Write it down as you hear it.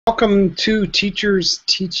Welcome to Teachers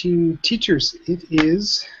Teaching Teachers. It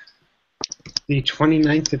is the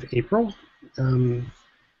 29th of April,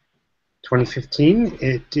 2015.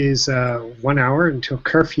 It is 1 hour until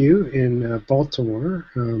curfew in Baltimore.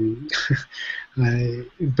 And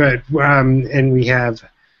we have,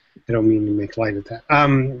 I don't mean to make light of that,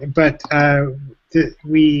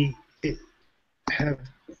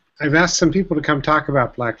 I've asked some people to come talk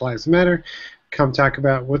about Black Lives Matter, come talk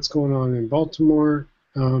about what's going on in Baltimore,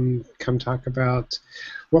 come talk about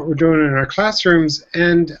what we're doing in our classrooms,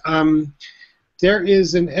 and there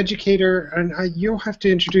is an educator, and you'll have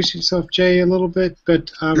to introduce yourself, Jay, a little bit,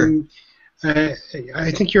 but Sure.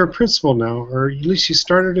 I think you're a principal now, or at least you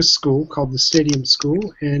started a school called the Stadium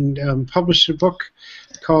School and published a book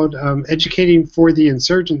called Educating for the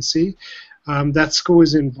Insurgency. That school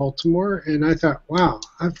is in Baltimore, and I thought, wow,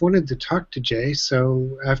 I've wanted to talk to Jay,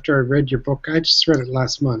 so after I read your book, I just read it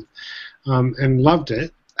last month, and loved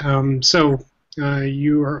it.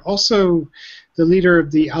 You are also the leader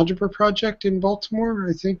of the Algebra Project in Baltimore,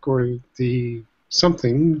 I think, or the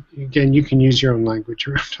something. Again, you can use your own language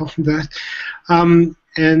around all of that.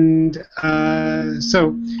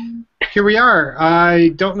 So here we are. I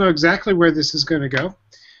don't know exactly where this is going to go,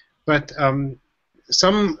 but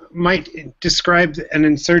some might describe an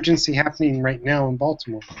insurgency happening right now in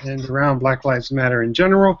Baltimore and around Black Lives Matter in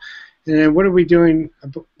general. And what are we doing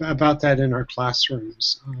about that in our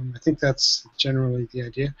classrooms? I think that's generally the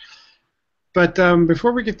idea. But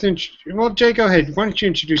before we get to, well, Jay, go ahead. Why don't you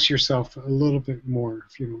introduce yourself a little bit more,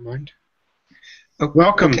 if you don't mind? Okay.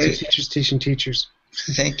 Welcome to Teachers Teaching Teachers.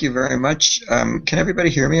 Thank you very much. Can everybody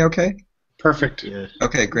hear me okay? Perfect. Yeah.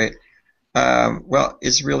 Okay, great. Well,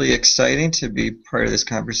 it's really exciting to be part of this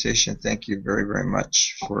conversation. Thank you very, very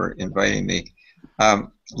much for inviting me.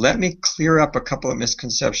 Let me clear up a couple of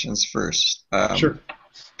misconceptions first. Sure.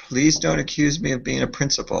 Please don't accuse me of being a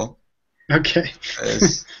principal. Okay.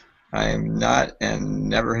 Because I am not and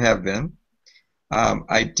never have been.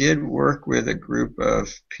 I did work with a group of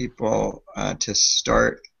people to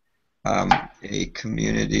start a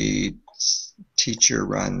community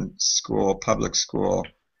teacher-run school, public school,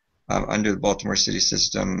 under the Baltimore City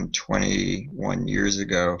system 21 years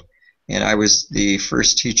ago. And I was the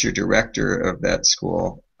first teacher director of that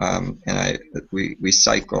school, and we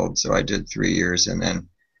cycled, so I did 3 years, and then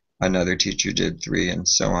another teacher did 3, and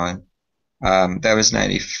so on. That was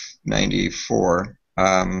 94,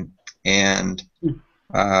 and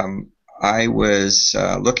I was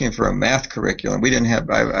looking for a math curriculum. We didn't have.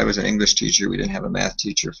 I was an English teacher. We didn't have a math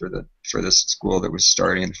teacher for the school that was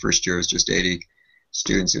starting. The first year was just 80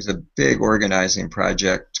 students. It was a big organizing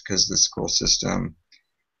project because the school system.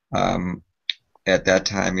 At that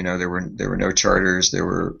time, you know, there were no charters, there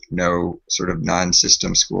were no sort of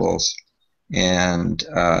non-system schools and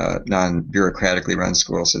non-bureaucratically run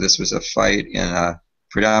schools. So this was a fight in a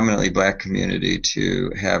predominantly black community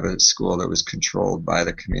to have a school that was controlled by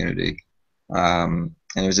the community, and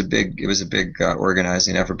it was a big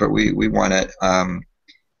organizing effort. But we won it,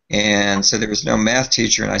 and so there was no math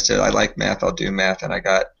teacher, and I said, I like math, I'll do math, and I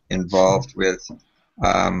got involved with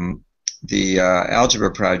the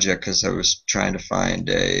Algebra Project because I was trying to find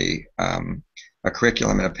a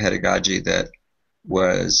curriculum and a pedagogy that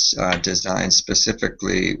was designed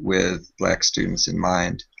specifically with black students in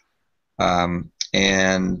mind.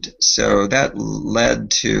 And so that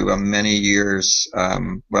led to many years,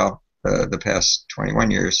 the past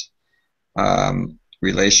 21 years,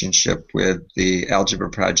 relationship with the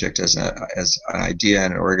Algebra Project as an idea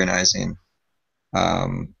and organizing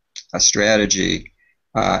a strategy.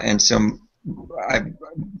 And so I've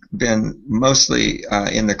been mostly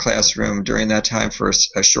in the classroom during that time. For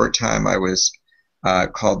a short time, I was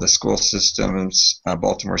called the school system's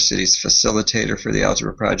Baltimore City's facilitator for the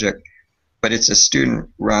Algebra Project, but it's a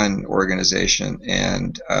student-run organization,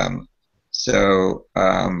 and so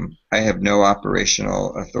I have no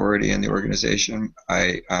operational authority in the organization.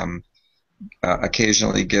 I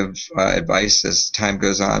occasionally give advice as time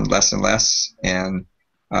goes on, less and less, and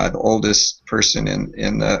the oldest person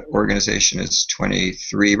in the organization is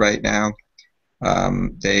 23 right now.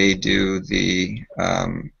 They do the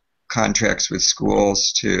contracts with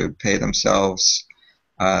schools to pay themselves,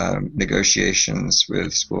 negotiations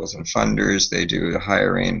with schools and funders. They do the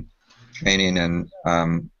hiring, training, and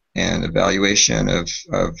evaluation of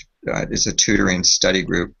it's a tutoring study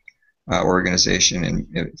group organization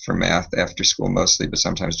for math after school mostly, but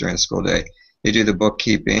sometimes during the school day. They do the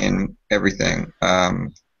bookkeeping, everything.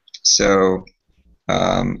 So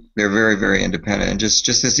they're very, very independent. And just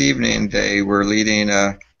this evening, they were leading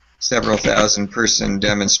a several thousand person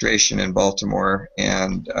demonstration in Baltimore,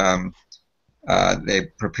 and They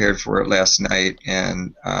prepared for it last night,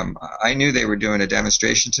 and I knew they were doing a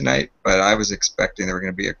demonstration tonight, but I was expecting there were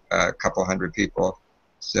going to be a couple hundred people.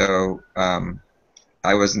 So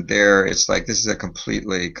I wasn't there. It's like this is a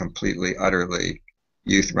completely, utterly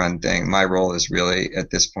youth-run thing. My role is really at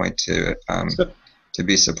this point to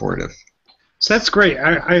be supportive. So that's great.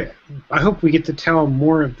 I hope we get to tell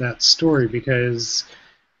more of that story because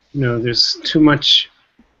there's too much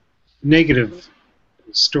negative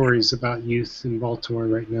stories about youth in Baltimore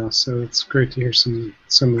right now. So it's great to hear some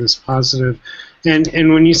of this positive.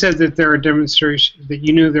 And when you said that there are demonstrations, that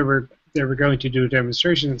you knew they were going to do a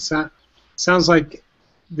demonstration, it sounds like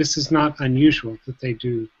this is not unusual that they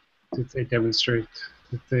demonstrate,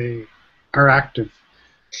 that they are active.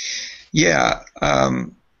 Yeah.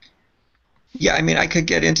 Yeah, I mean, I could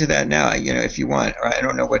get into that now, if you want. Or I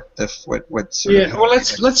don't know what sort of. Yeah, well,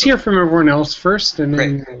 let's hear from everyone else first, and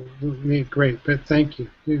then great. But thank you.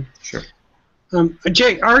 Yeah. Sure.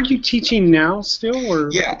 Jay, are you teaching now still,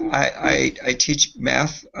 or? Yeah, I teach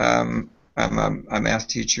math. I'm a math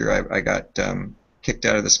teacher. I got kicked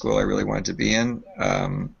out of the school I really wanted to be in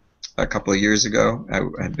a couple of years ago. I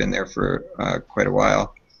had been there for quite a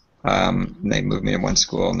while. They moved me to one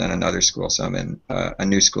school and then another school, so I'm in a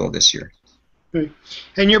new school this year. Right.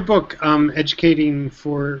 And your book, Educating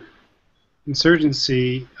for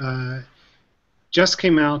Insurgency, just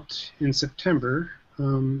came out in September.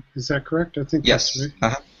 Is that correct? I think yes. That's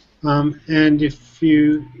right. Uh-huh. And if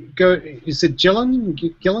you go, is it Gillen?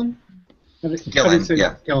 Gillen,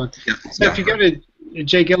 yeah. Gillen. So if you go to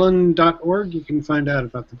jgillen.org, you can find out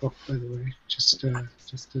about the book, by the way.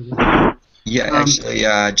 Yeah, actually,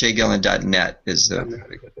 jgillen.net is how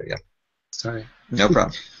to get there, yeah. Sorry. No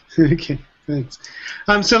problem. Okay. Thanks.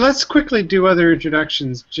 So let's quickly do other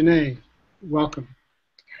introductions. Janae, welcome.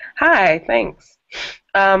 Hi, thanks.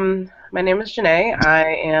 My name is Janae.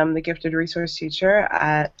 I am the gifted resource teacher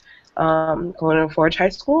at Colonial Forge High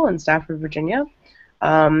School in Stafford, Virginia, where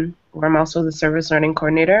I'm also the service learning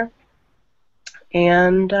coordinator.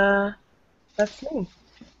 And that's me.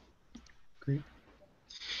 Great.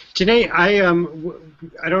 Janae,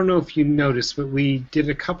 I don't know if you noticed, but we did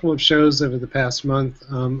a couple of shows over the past month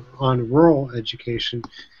on rural education.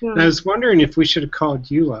 Yeah. And I was wondering if we should have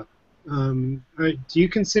called you up. Do you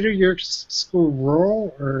consider your school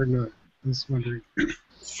rural or not? I was wondering.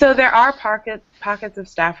 So there are pockets of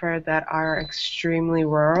Stafford that are extremely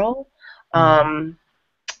rural. But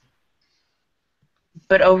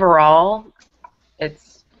overall,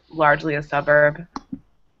 it's largely a suburb.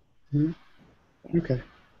 Mm-hmm. Okay.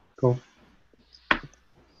 Cool.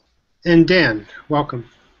 And Dan, welcome.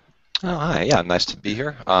 Oh, hi. Yeah, nice to be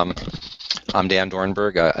here. I'm Dan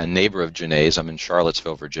Dornberg, a neighbor of Janae's. I'm in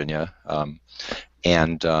Charlottesville, Virginia.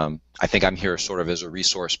 And I think I'm here sort of as a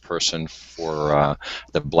resource person for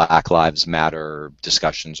the Black Lives Matter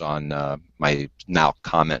discussions on my Now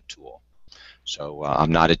comment tool. So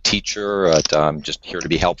I'm not a teacher, but I'm just here to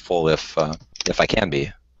be helpful if I can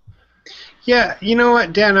be. Yeah, you know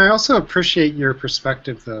what, Dan, I also appreciate your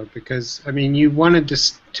perspective, though, because, I mean, you wanted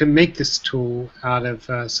to make this tool out of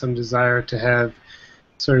some desire to have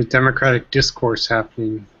sort of democratic discourse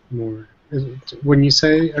happening more. Wouldn't you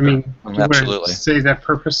say? I mean, do you absolutely. Want to say that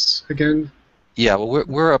purpose again? Yeah, well,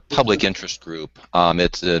 we're a public interest group.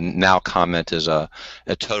 It's Now comment is a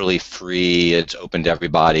totally free. It's open to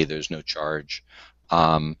everybody. There's no charge,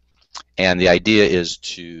 and the idea is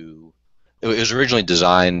to. It was originally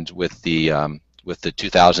designed with the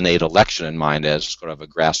 2008 election in mind as sort of a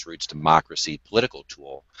grassroots democracy political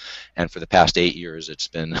tool, and for the past 8 years, it's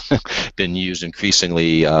been been used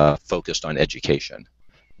increasingly focused on education.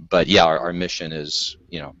 But yeah, our mission is,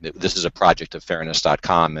 this is a project of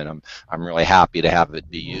fairness.com, and I'm really happy to have it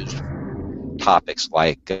be used for topics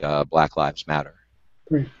like Black Lives Matter.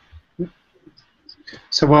 Great.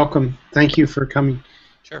 So welcome. Thank you for coming.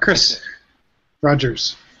 Sure. Chris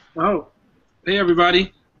Rogers. Oh, hey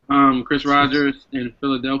everybody. Chris Rogers in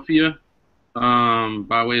Philadelphia,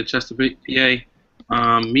 by way of Chesapeake,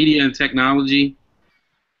 PA. Media and technology.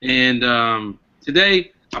 And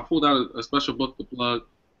today I pulled out a special book to plug.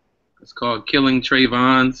 It's called Killing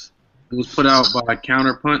Trayvons. It was put out by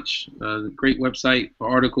CounterPunch, a great website for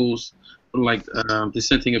articles for like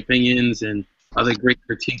dissenting opinions and other great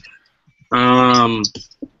critiques. And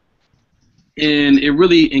it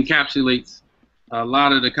really encapsulates a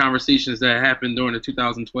lot of the conversations that happened during the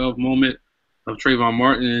 2012 moment of Trayvon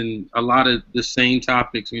Martin, and a lot of the same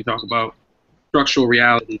topics when you talk about structural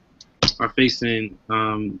reality are facing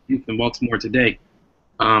youth in Baltimore today.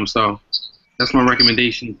 So that's my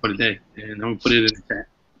recommendation for the day, and I'm going to put it in the chat.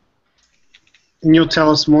 And you'll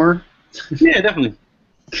tell us more? Yeah, definitely.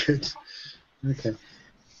 Good. Okay.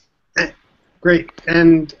 Great.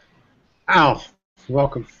 And Al,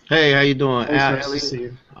 welcome. Hey, how you doing? Always Al nice to Elliott. see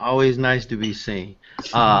you. Always nice to be seen.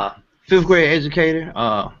 Fifth grade educator,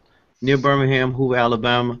 near Birmingham, Hoover,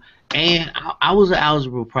 Alabama, and I was an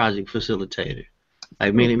algebra project facilitator,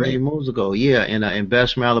 like many moons ago. Yeah, in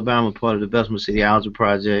Bessemer, Alabama, part of the Bessemer City Algebra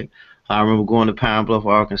Project. I remember going to Pine Bluff,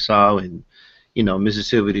 Arkansas, and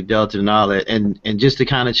Mississippi Delta and all that. And just to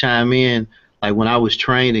kind of chime in, like when I was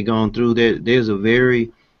trained and going through there's a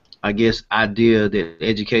very, I guess, idea that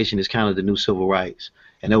education is kind of the new civil rights.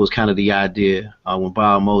 And that was kind of the idea when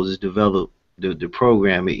Bob Moses developed the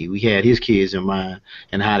program. We had his kids in mind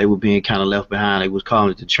and how they were being kind of left behind. They was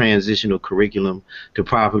calling it the transitional curriculum to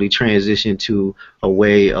properly transition to a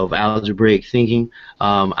way of algebraic thinking.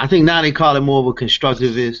 I think now they call it more of a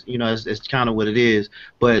constructivist, that's kind of what it is.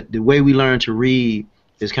 But the way we learn to read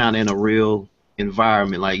is kind of in a real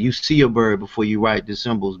environment. Like you see a bird before you write the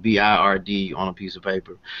symbols BIRD on a piece of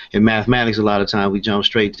paper. In mathematics, a lot of times we jump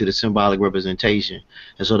straight to the symbolic representation,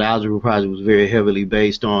 and so the algebra project was very heavily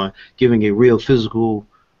based on giving a real physical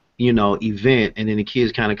event, and then the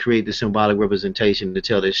kids kind of create the symbolic representation to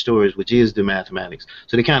tell their stories, which is the mathematics.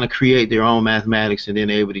 So they kind of create their own mathematics, and then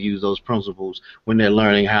they're able to use those principles when they're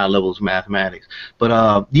learning higher levels of mathematics. But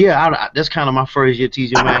that's kind of my first year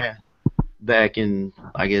teaching math back in,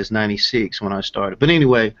 I guess, '96 when I started. But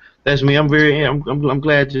anyway, that's me. I'm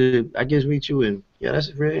glad to, I guess, meet you, and yeah, that's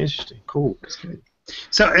very interesting. Cool. That's good.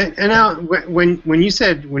 So and now when you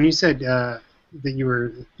said that you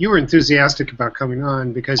were enthusiastic about coming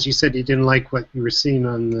on because you said you didn't like what you were seeing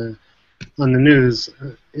on the news,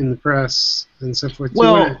 in the press, and so forth.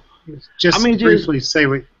 Well, just briefly say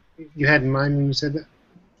what you had in mind when you said that.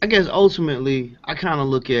 I guess ultimately, I kind of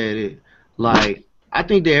look at it like, I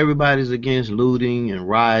think that everybody's against looting and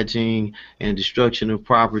rioting and destruction of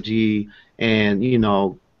property and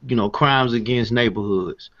crimes against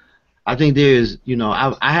neighborhoods. I think there's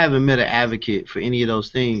I haven't met an advocate for any of those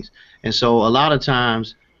things, and so a lot of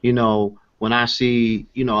times when I see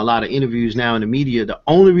a lot of interviews now in the media, the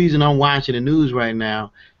only reason I'm watching the news right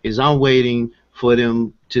now is I'm waiting for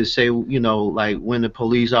them to say like when the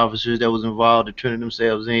police officers that was involved are turning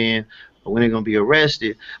themselves in, or when they're going to be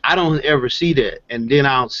arrested. I don't ever see that. And then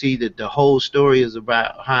I don't see that the whole story is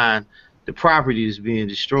about behind the property is being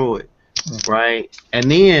destroyed, right?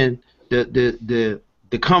 And then the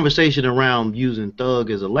conversation around using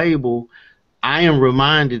thug as a label, I am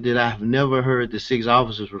reminded that I've never heard the 6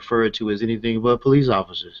 officers referred to as anything but police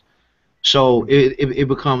officers. So it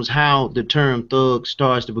becomes how the term thug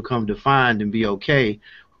starts to become defined and be okay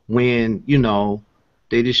when,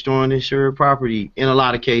 they destroying insured property in a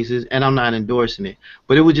lot of cases, and I'm not endorsing it.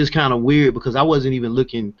 But it was just kind of weird because I wasn't even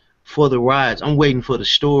looking for the riots. I'm waiting for the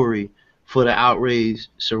story, for the outrage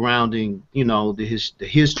surrounding, the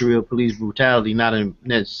history of police brutality, not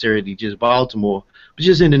necessarily just Baltimore, but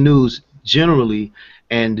just in the news generally.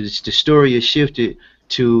 And the story has shifted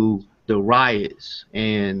to the riots,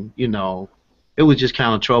 and, it was just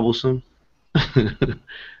kind of troublesome.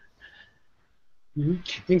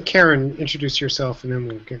 And Karen, introduce yourself, and then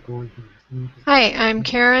we'll get going. Hi, I'm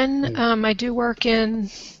Karen. I do work in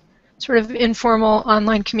sort of informal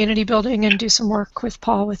online community building and do some work with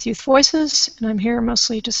Paul with Youth Voices, and I'm here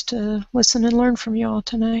mostly just to listen and learn from you all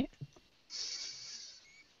tonight.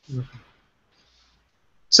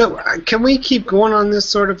 So can we keep going on this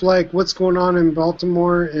sort of like what's going on in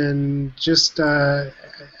Baltimore, and just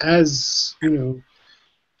as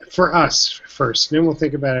for us first, and then we'll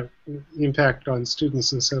think about it, the impact on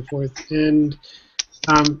students and so forth. And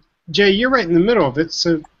Jay, you're right in the middle of it,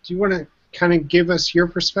 so do you want to kind of give us your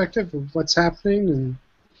perspective of what's happening and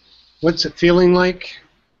what's it feeling like,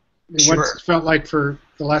 and Sure. what's it felt like for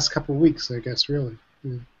the last couple of weeks, I guess, really?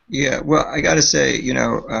 Yeah, well, I got to say,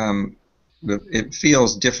 it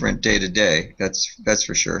feels different day to day. That's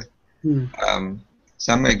for sure. So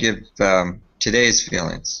I'm going to give today's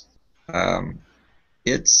feelings.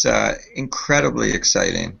 It's incredibly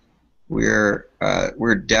exciting. We're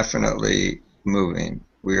definitely moving.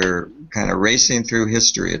 We're kind of racing through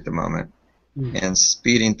history at the moment and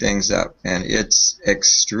speeding things up, and it's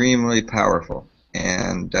extremely powerful.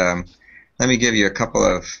 And let me give you a couple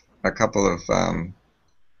of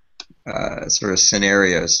sort of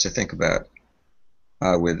scenarios to think about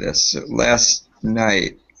with this. Last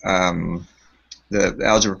night, the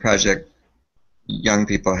Algebra Project young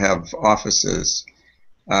people have offices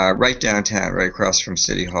right downtown, right across from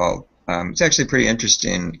City Hall. It's actually a pretty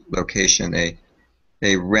interesting location.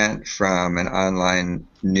 They rent from an online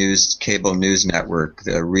cable news network,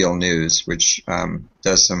 the Real News, which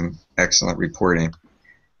does some excellent reporting.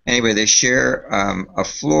 Anyway, they share a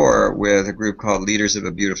floor with a group called Leaders of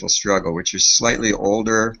a Beautiful Struggle, which is slightly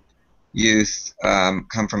older youth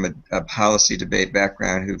come from a policy debate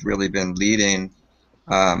background who've really been leading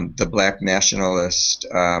the black nationalist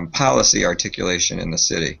policy articulation in the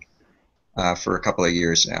city for a couple of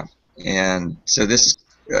years now. And so there's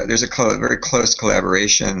a very close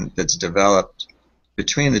collaboration that's developed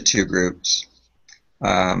between the two groups.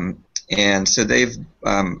 And so they've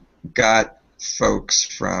got folks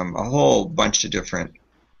from a whole bunch of different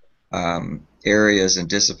areas and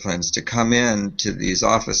disciplines to come in to these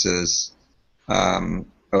offices over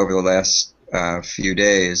the last few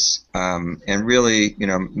days and really,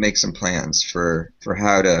 make some plans for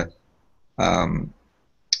how to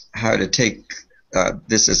take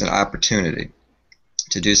this as an opportunity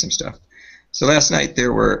to do some stuff. So last night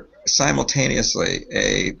there were simultaneously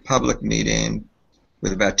a public meeting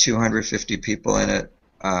with about 250 people in it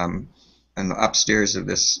in the upstairs of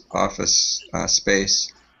this office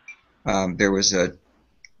space. There was a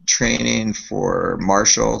training for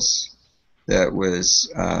marshals that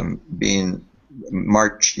was being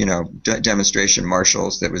demonstration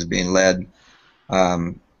marshals that was being led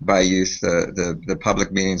by youth, the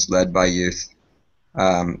public meetings led by youth.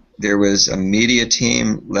 There was a media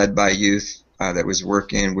team led by youth that was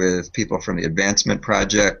working with people from the Advancement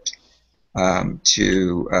Project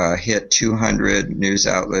to hit 200 news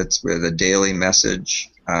outlets with a daily message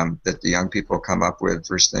that the young people come up with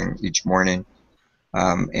first thing each morning.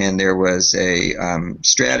 And there was a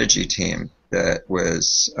strategy team that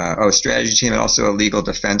was strategy team and also a legal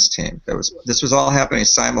defense team. This was all happening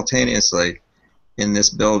simultaneously in this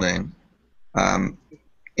building,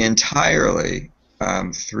 entirely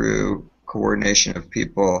through coordination of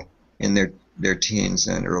people in their teens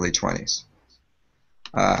and early 20s.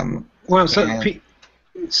 Well,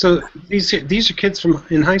 so these are kids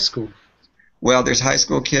in high school. Well, there's high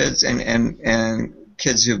school kids and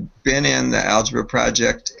kids who've been in the Algebra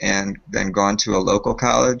Project and then gone to a local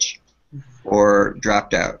college or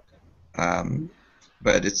dropped out.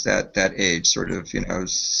 But it's that age, sort of,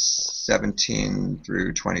 17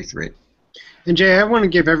 through 23. And Jay, I want to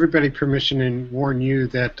give everybody permission and warn you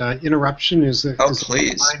that interruption is a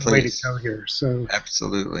please. way to go here. So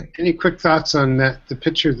absolutely. Any quick thoughts on the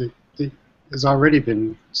picture that has already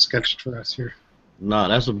been sketched for us here? No,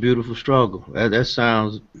 that's a beautiful struggle. That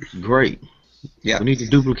sounds great. Yeah. We need to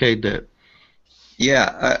duplicate that.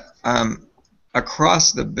 Yeah.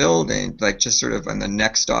 Across the building, like just sort of on the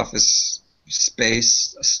next office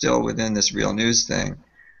space, still within this Real News thing,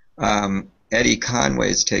 Eddie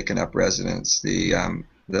Conway's taken up residence, the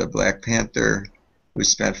Black Panther who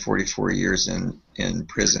spent 44 years in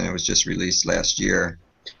prison and was just released last year.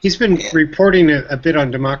 He's been reporting a bit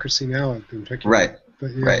on Democracy Now! I've been picking right, up.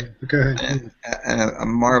 But yeah, right. But go ahead. And a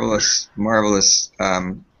marvelous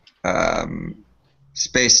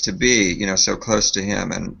space to be, so close to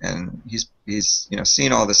him, and he's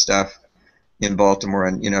seen all this stuff in Baltimore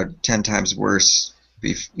and 10 times worse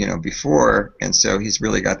before, and so he's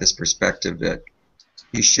really got this perspective that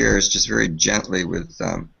he shares just very gently with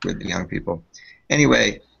the young people.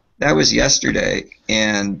 Anyway, that was yesterday,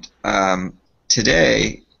 and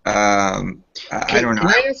today, I don't know.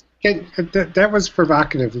 That was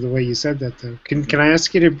provocative the way you said that, though. Can I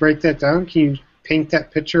ask you to break that down? Can you paint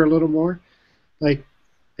that picture a little more, like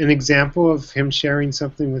an example of him sharing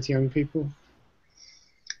something with young people?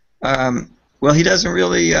 Well, he doesn't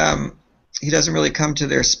really come to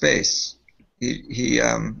their space.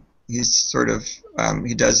 He's sort of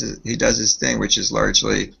he does his thing, which is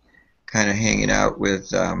largely kind of hanging out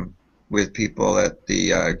with people at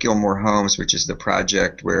the Gilmore Homes, which is the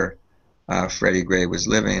project where Freddie Gray was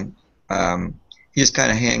living. He just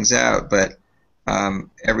kind of hangs out, but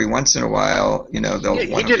every once in a while, they'll.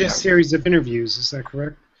 He did a series of interviews. Is that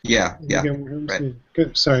correct? Yeah, right. Yeah.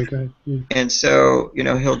 Good. Sorry, go ahead. Yeah. And so,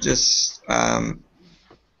 he'll just,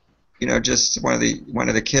 just one of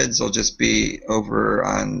the kids will just be over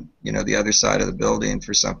on, the other side of the building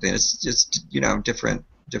for something. It's just, different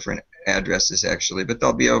addresses actually, but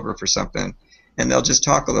they'll be over for something, and they'll just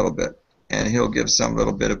talk a little bit, and he'll give some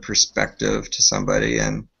little bit of perspective to somebody,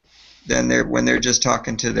 and then when they're just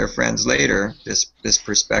talking to their friends later, this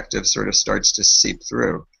perspective sort of starts to seep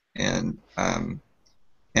through, and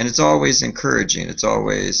it's always encouraging. It's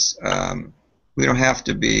always we don't have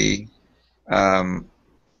to be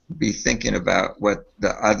thinking about what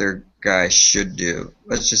the other guy should do.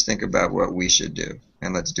 Let's just think about what we should do,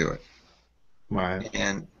 and let's do it. Right.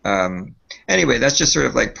 And anyway, that's just sort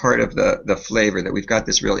of like part of the flavor, that we've got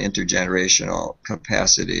this real intergenerational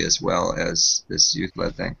capacity as well as this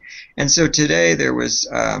youth-led thing. And so today there was,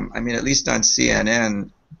 at least on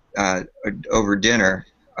CNN over dinner,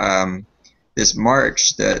 this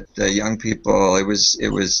march that the young people, it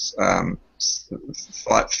was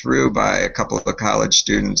thought through by a couple of college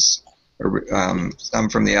students, some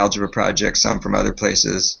from the Algebra Project, some from other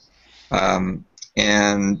places,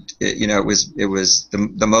 and it was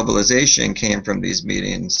the mobilization came from these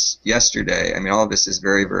meetings yesterday. I mean, all of this is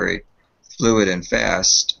very, very fluid and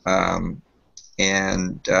fast,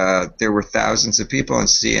 and there were thousands of people, and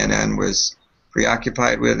CNN was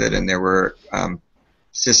preoccupied with it, and there were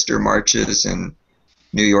sister marches in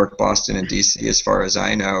New York, Boston, and D.C., as far as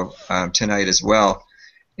I know, tonight as well.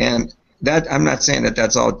 And that, I'm not saying that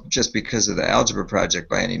that's all just because of the Algebra Project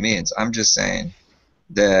by any means. I'm just saying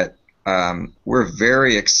that we're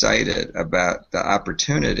very excited about the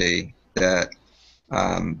opportunity that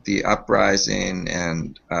the uprising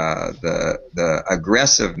and the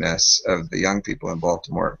aggressiveness of the young people in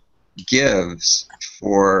Baltimore gives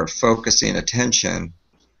for focusing attention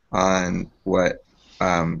on what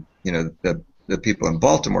the people in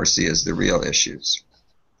Baltimore see as the real issues.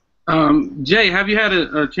 Jay, have you had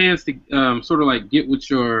a chance to sort of like get with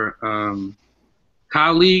your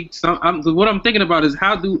colleagues? What I'm thinking about is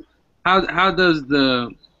how do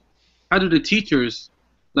the teachers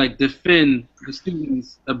like defend the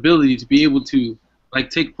students' ability to be able to like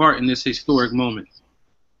take part in this historic moment?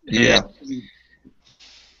 Yeah.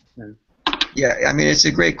 Yeah, I mean, it's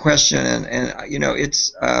a great question, and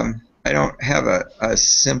it's I don't have a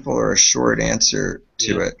simple or a short answer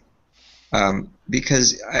to it,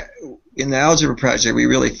 because in the Algebra Project we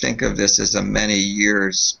really think of this as a many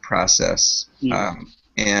years process,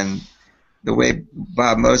 and the way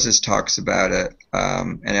Bob Moses talks about it,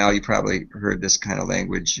 and Al, you probably heard this kind of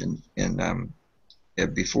language in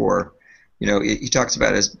before. He talks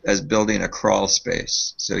about it as building a crawl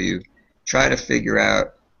space. So you try to figure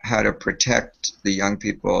out how to protect the young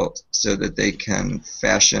people so that they can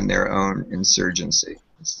fashion their own insurgency.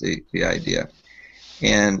 That's the idea.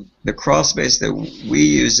 And the crawl space that we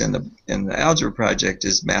use in the Algebra Project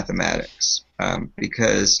is mathematics,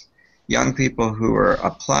 because young people who are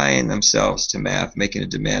applying themselves to math, making a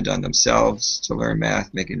demand on themselves to learn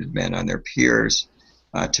math, making a demand on their peers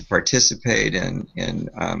to participate in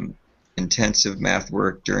intensive math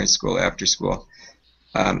work during school, after school,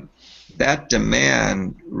 that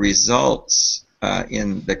demand results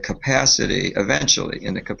in the capacity, eventually,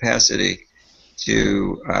 in the capacity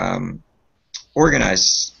to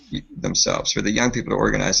organize themselves, for the young people to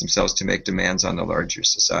organize themselves to make demands on the larger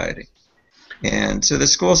society. And so the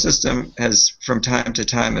school system has, from time to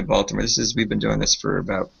time in Baltimore, we've been doing this for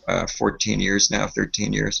about 14 years now,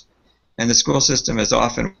 13 years, and the school system has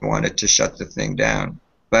often wanted to shut the thing down.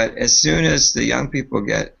 But as soon as the young people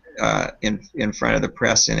get in front of the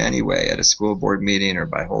press in any way, at a school board meeting or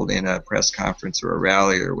by holding a press conference or a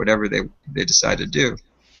rally or whatever they decide to do,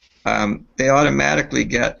 they automatically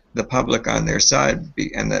get the public on their side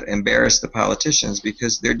and that embarrass the politicians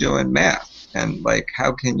because they're doing math. And like,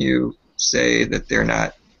 how can you say that they're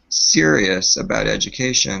not serious about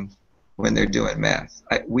education when they're doing math?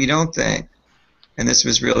 We don't think, and this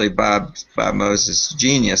was really Bob Moses'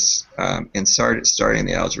 genius in starting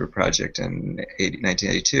the Algebra Project in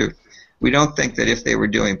 1982. We don't think that if they were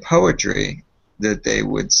doing poetry that they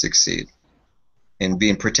would succeed in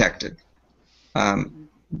being protected.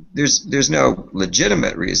 There's no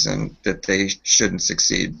legitimate reason that they shouldn't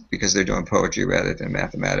succeed because they're doing poetry rather than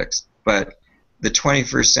mathematics. But the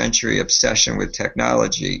 21st century obsession with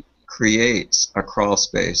technology creates a crawl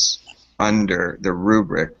space under the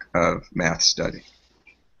rubric of math study.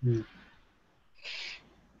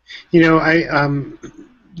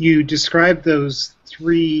 You described those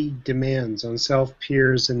three demands on self,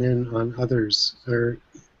 peers, and then on others, or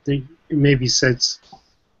they maybe said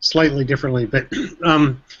slightly differently, but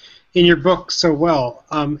in your book so well.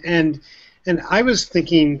 And I was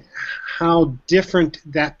thinking how different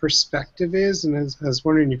that perspective is, and I was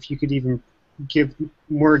wondering if you could even give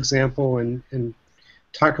more example and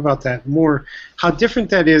talk about that more, how different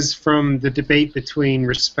that is from the debate between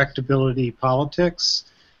respectability politics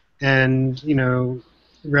and,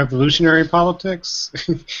 revolutionary politics.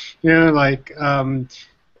 It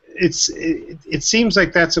seems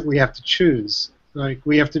like that's what we have to choose. Like,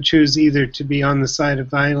 we have to choose either to be on the side of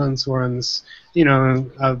violence or on this,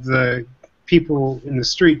 of the people in the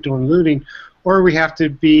street doing looting, or we have to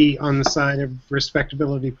be on the side of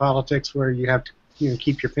respectability politics where you have to,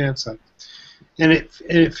 keep your pants up. And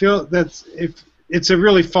it feels it's a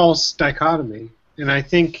really false dichotomy. And I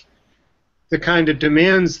think the kind of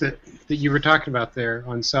demands that you were talking about there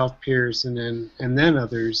on self, peers, and then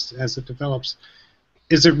others as it develops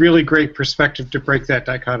is a really great perspective to break that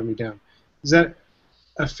dichotomy down. Is that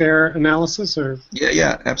a fair analysis? Or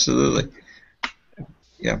yeah, absolutely.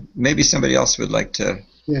 Yeah, maybe somebody else would like to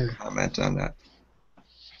comment on that.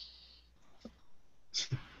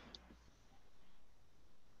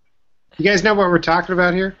 You guys know what we're talking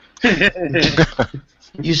about here?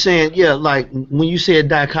 You saying, yeah, like when you said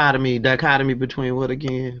dichotomy between what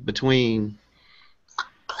again? Between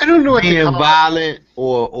I don't know what being to call violent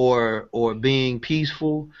or being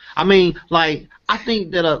peaceful. I mean, like I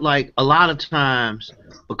think that like a lot of times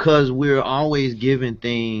because we're always given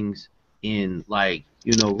things in like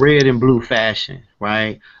red and blue fashion,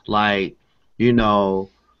 right? Like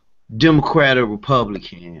Democrat or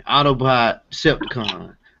Republican, Autobot,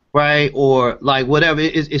 Decepticon, right? Or like whatever.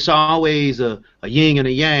 It's always a yin and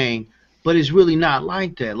a yang, but it's really not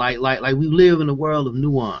like that. Like we live in a world of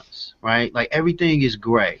nuance, right? Like everything is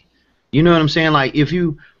gray. You know what I'm saying? Like if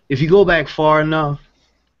you go back far enough,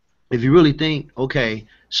 if you really think, okay,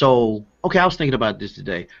 I was thinking about this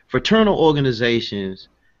today. Fraternal organizations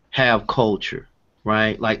have culture.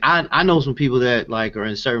 Right, like I know some people that like are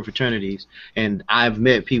in certain fraternities, and I've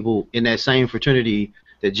met people in that same fraternity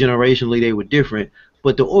that generationally they were different,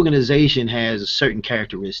 but the organization has certain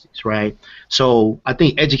characteristics, right? So I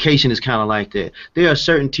think education is kind of like that. There are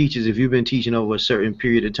certain teachers, if you've been teaching over a certain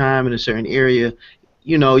period of time in a certain area,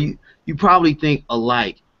 you probably think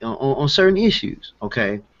alike on certain issues,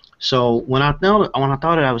 okay? So when I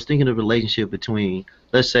thought it, I was thinking of the relationship between,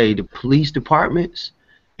 let's say, the police departments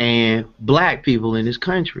and black people in this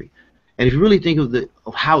country. And if you really think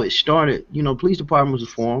of how it started, police departments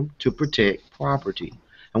was formed to protect property.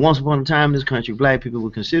 And once upon a time in this country, black people were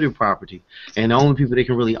considered property. And the only people that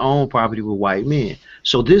can really own property were white men.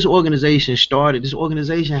 So this organization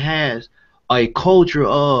has a culture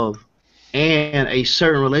of and a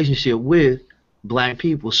certain relationship with black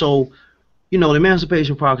people. So, the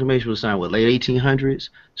Emancipation Proclamation was signed, late 1800s?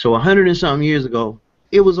 So 100 and something years ago,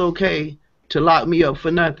 it was okay to lock me up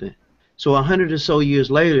for nothing. So 100 or so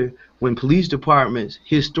years later, when police departments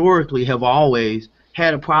historically have always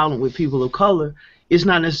had a problem with people of color, it's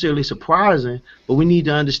not necessarily surprising, but we need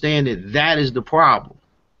to understand that that is the problem,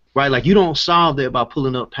 right? Like you don't solve that by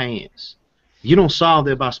pulling up pants. You don't solve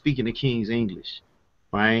that by speaking the King's English,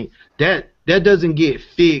 right? That doesn't get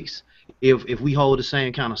fixed if we hold the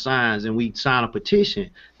same kind of signs and we sign a petition.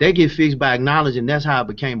 That gets fixed by acknowledging that's how it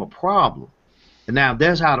became a problem. And now if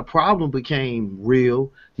that's how the problem became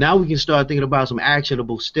real, now we can start thinking about some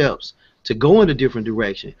actionable steps to go in a different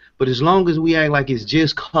direction. But as long as we act like it's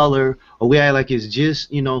just color, or we act like it's just,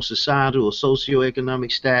 societal or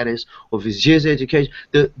socioeconomic status, or if it's just education,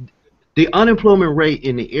 the unemployment rate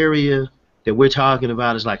in the area that we're talking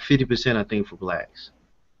about is like 50%, I think, for blacks.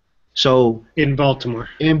 So in Baltimore,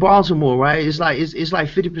 right? It's like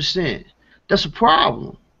 50%. That's a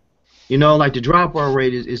problem. Like the dropout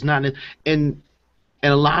rate is not, and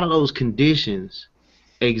a lot of those conditions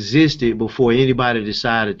existed before anybody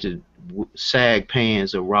decided to sag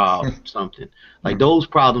pants or rob something. Like those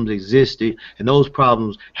problems existed, and those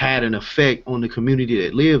problems had an effect on the community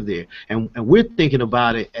that lived there. And we're thinking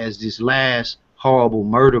about it as this last horrible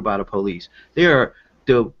murder by the police. The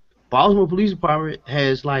Baltimore Police Department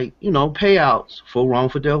has payouts for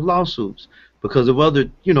wrongful death lawsuits because of other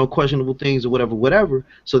questionable things or whatever.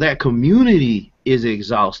 So that community is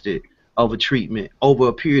exhausted of a treatment over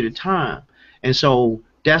a period of time. And so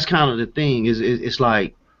that's kind of the thing. It's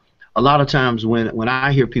like a lot of times when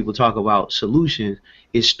I hear people talk about solutions,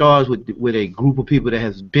 it starts with a group of people that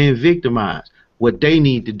has been victimized, what they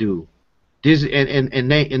need to do.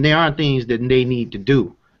 And there are things that they need to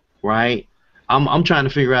do, right? I'm trying to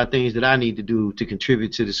figure out things that I need to do to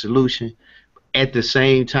contribute to the solution. At the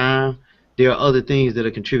same time, there are other things that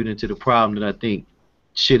are contributing to the problem that I think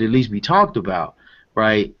should at least be talked about,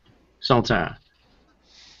 right? Sometime.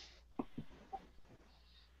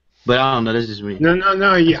 But I don't know, that's just me. No.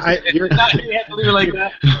 You're have to leave it like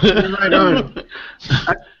that. You're right on.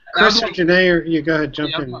 Chris or Janae, you go ahead,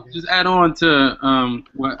 jump in. Just add on to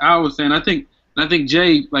what I was saying. I think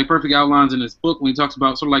Jay perfectly outlines in his book when he talks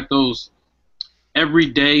about sort of like those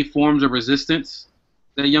everyday forms of resistance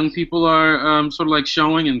that young people are sort of like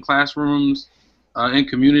showing in classrooms, in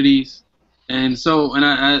communities, and so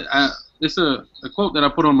I it's a quote that I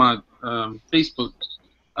put on my Facebook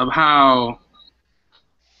of how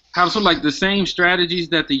sort of like the same strategies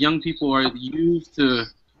that the young people are used to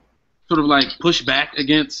sort of like push back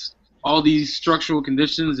against all these structural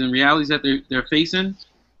conditions and realities that they're facing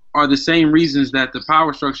are the same reasons that the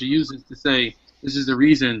power structure uses to say this is the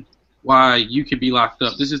reason why you can be locked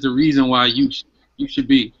up. This is the reason why you should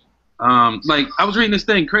be. Like I was reading this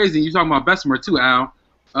thing crazy. You talking about Bessemer too, Al?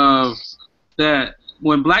 That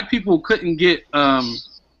when black people couldn't get a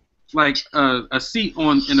seat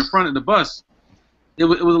in the front of the bus, it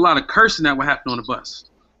was a lot of cursing that would happen on the bus.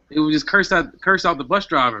 It would just curse out the bus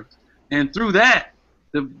driver, and through that,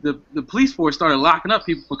 the police force started locking up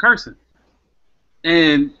people for cursing.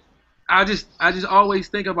 And I just always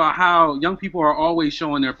think about how young people are always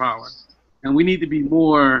showing their power, and we need to be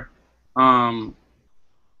more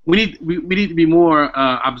we need to be more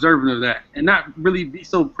observant of that, and not really be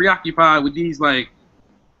so preoccupied with these like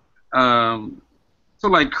sort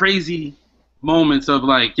of like crazy moments of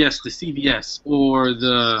like, yes, the CVS or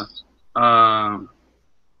the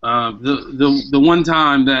one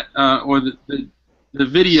time that or the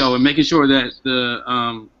video, and making sure that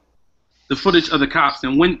the footage of the cops,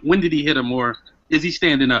 and when did he hit him, or is he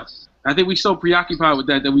standing up? I think we're so preoccupied with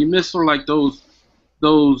that we miss sort of like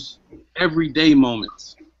those everyday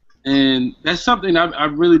moments, and that's something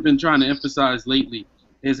I've really been trying to emphasize lately.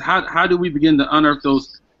 Is how do we begin to unearth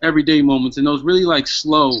those everyday moments and those really like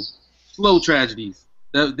slow tragedies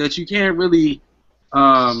that you can't really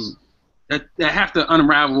that have to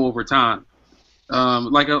unravel over time.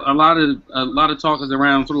 Like a lot of talk is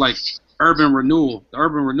around sort of like urban renewal, the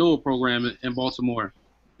urban renewal program in Baltimore,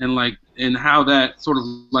 and how that sort of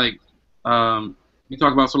like we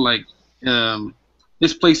talk about sort of like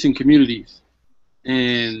displacing communities,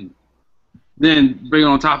 and then bring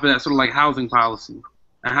on top of that sort of like housing policy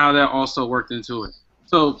and how that also worked into it.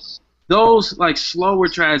 So those like slower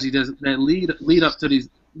tragedies that lead up to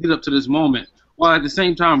this moment, while at the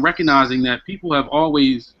same time recognizing that people have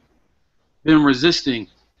always been resisting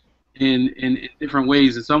in different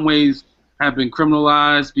ways. In some ways have been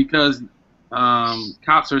criminalized because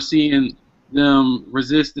cops are seeing them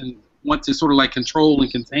resist and want to sort of like control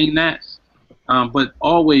and contain that. But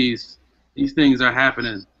always these things are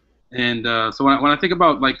happening. And so when I think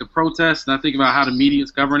about like the protests, and I think about how the media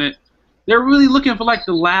is covering it, they're really looking for like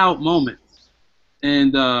the loud moments.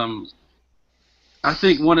 And I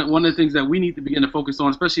think one of the things that we need to begin to focus on,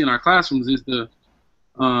 especially in our classrooms, is to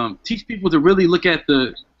teach people to really look at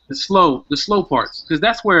the slow parts, because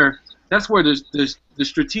that's where the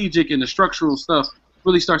strategic and the structural stuff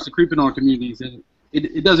really starts to creep in on communities, and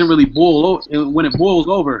it doesn't really boil over. And when it boils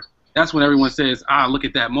over, that's when everyone says, look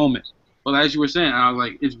at that moment. But as you were saying, I was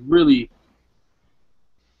like, it's really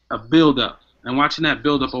a build-up, and watching that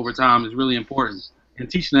build-up over time is really important. And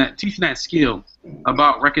teaching that skill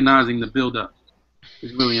about recognizing the build-up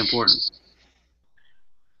is really important.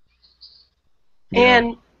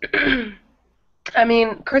 And I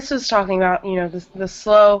mean, Chris was talking about, you know, the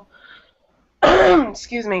slow,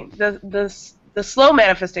 excuse me, the slow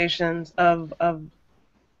manifestations of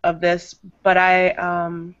this, but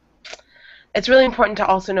it's really important to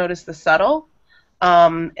also notice the subtle,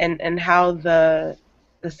 and how the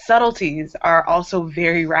subtleties are also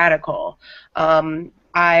very radical.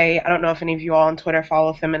 I don't know if any of you all on Twitter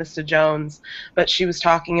follow Feminista Jones, but she was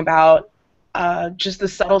talking about just the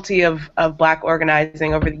subtlety of black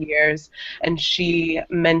organizing over the years, and she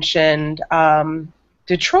mentioned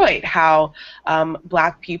Detroit, how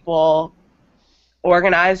black people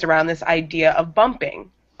organized around this idea of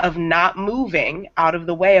bumping, of not moving out of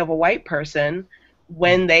the way of a white person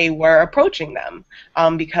when they were approaching them,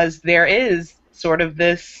 because there is sort of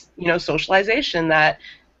this, you know, socialization that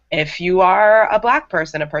if you are a black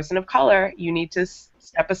person, a person of color, you need to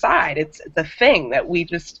step aside. It's a thing that we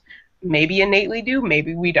just maybe innately do,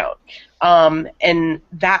 maybe we don't. And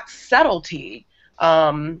that subtlety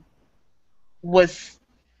was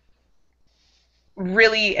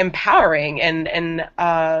really empowering, and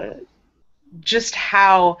just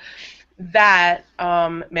how that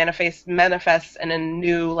manifests in a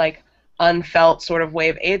new, like, unfelt sort of way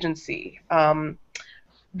of agency.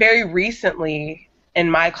 Very recently in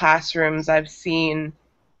my classrooms, I've seen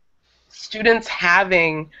students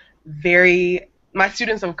my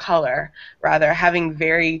students of color, rather, having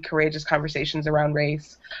very courageous conversations around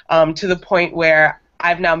race, to the point where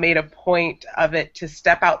I've now made a point of it to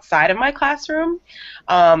step outside of my classroom,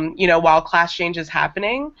 you know, while class change is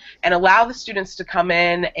happening, and allow the students to come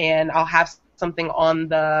in, and I'll have something on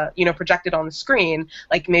the, you know, projected on the screen,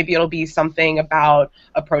 like maybe it'll be something about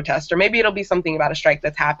a protest, or maybe it'll be something about a strike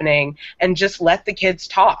that's happening, and just let the kids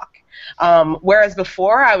talk. Whereas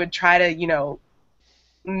before I would try to, you know,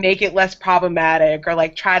 make it less problematic, or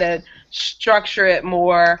like try to structure it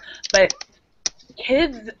more, but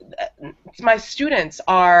kids, my students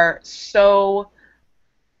are so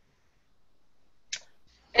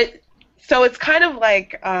it's kind of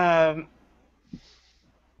like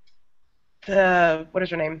what is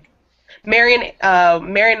her name?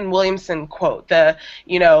 Marianne Williamson quote,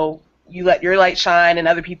 you know, you let your light shine and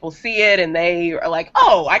other people see it, and they are like,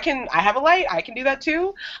 oh, I have a light, I can do that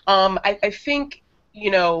too. I think,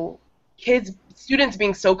 you know, students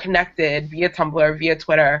being so connected via Tumblr, via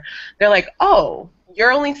Twitter, they're like, oh,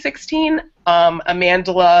 you're only 16?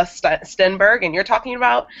 Amandla Stenberg, and you're talking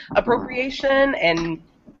about appropriation and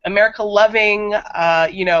America loving,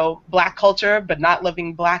 black culture, but not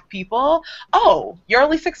loving black people. Oh, you're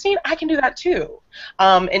only 16? I can do that too.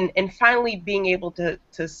 And finally being able to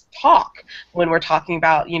talk when we're talking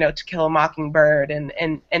about, To Kill a Mockingbird,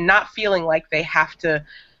 and not feeling like they have to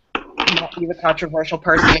be the controversial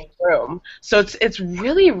person in the room. So it's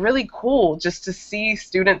really, really cool just to see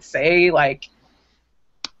students say, like,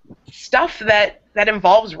 stuff that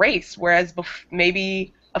involves race, whereas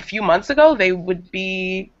maybe a few months ago they would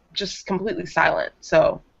be just completely silent.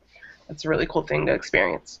 So that's a really cool thing to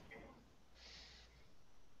experience.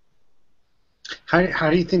 How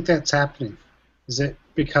do you think that's happening? Is it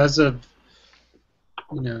because of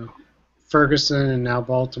Ferguson and now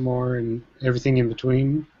Baltimore and everything in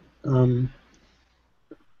between? I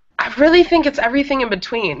really think it's everything in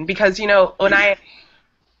between, because when I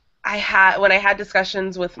had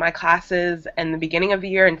discussions with my classes in the beginning of the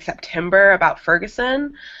year in September about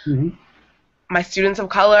Ferguson, my students of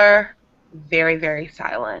color, very, very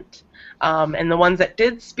silent. And the ones that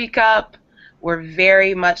did speak up were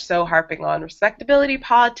very much so harping on respectability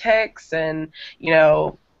politics and,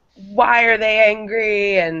 why are they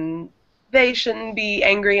angry and they shouldn't be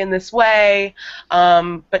angry in this way.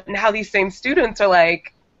 But now these same students are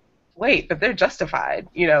like, wait, but they're justified.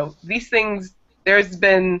 These things, there's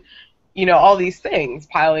been, all these things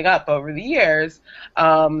piling up over the years,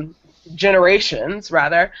 generations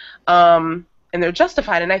rather, and they're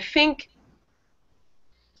justified. And I think,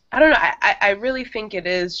 I don't know, I really think it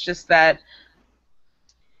is just that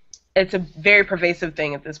it's a very pervasive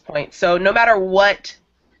thing at this point. So no matter what,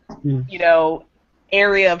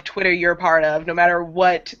 area of Twitter you're part of, no matter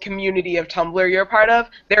what community of Tumblr you're part of,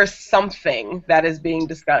 there's something that is being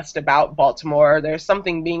discussed about Baltimore. There's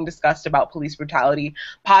something being discussed about police brutality,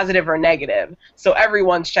 positive or negative. So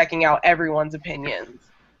everyone's checking out everyone's opinions.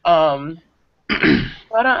 I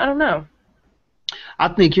don't know. I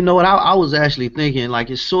think, what I was actually thinking, like,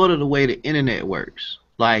 it's sort of the way the internet works.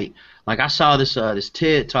 Like I saw this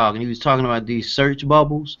TED talk, and he was talking about these search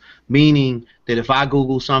bubbles, meaning that if I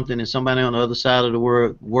Google something and somebody on the other side of the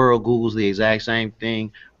world Googles the exact same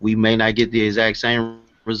thing, we may not get the exact same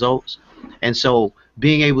results. And so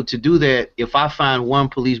being able to do that, if I find one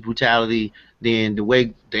police brutality, then the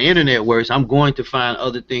way the internet works, I'm going to find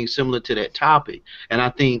other things similar to that topic. And I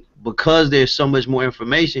think because there's so much more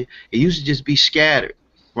information, it used to just be scattered,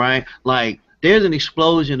 right? Like, there's an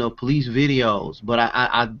explosion of police videos, but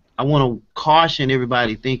I want to caution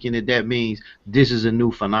everybody thinking that means this is a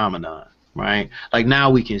new phenomenon, right? Like,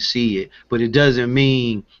 now we can see it, but it doesn't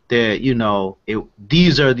mean that,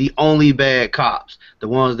 these are the only bad cops, the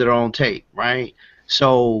ones that are on tape, right?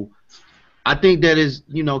 So I think that is,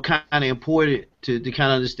 kind of important to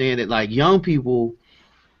kind of understand that, like, young people,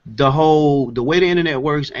 the way the internet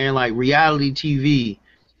works and, like, reality TV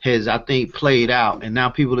has, I think, played out, and now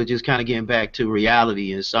people are just kind of getting back to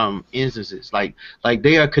reality in some instances. Like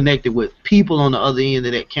they are connected with people on the other end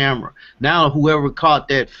of that camera. Now whoever caught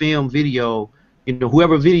that film video,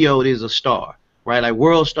 whoever videoed is a star, right? Like,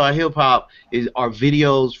 World Star Hip Hop are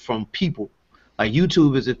videos from people. Like,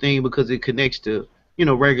 YouTube is a thing because it connects to,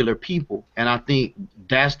 regular people, and I think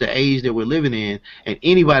that's the age that we're living in, and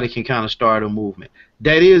anybody can kind of start a movement.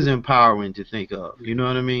 That is empowering to think of, you know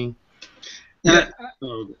what I mean? Yeah.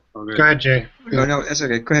 Go ahead, Jay. No, that's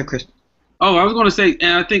okay. Go ahead, Chris. Oh, I was going to say,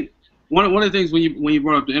 and I think one of the things when you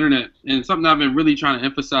brought up the internet, and something I've been really trying to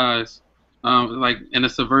emphasize, like in a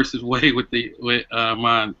subversive way with the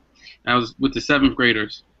 7th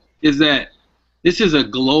graders, is that this is a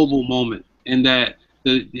global moment, and that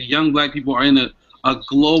the young black people are in a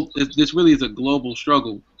global. This really is a global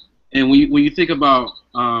struggle, and when you think about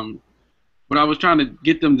what I was trying to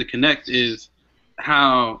get them to connect is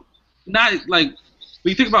how. Not like when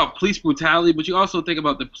you think about police brutality, but you also think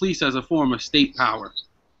about the police as a form of state power,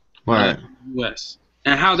 right? In the U.S.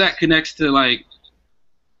 and how that connects to, like,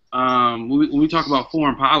 when we talk about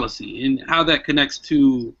foreign policy and how that connects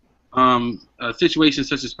to situations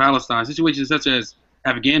such as Palestine, situations such as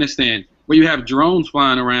Afghanistan, where you have drones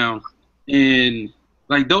flying around and,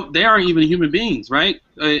 like, they aren't even human beings, right?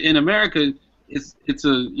 In America, it's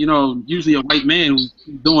usually a white man who's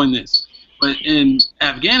doing this. But in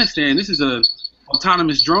Afghanistan, this is a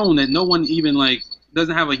autonomous drone that no one even, like,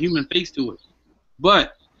 doesn't have a human face to it.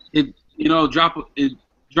 But it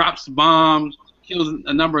drops bombs, kills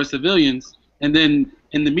a number of civilians, and then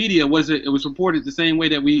in the media it was reported the same way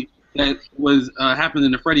that was happened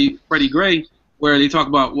in the Freddie Gray, where they talk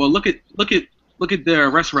about, well, look at the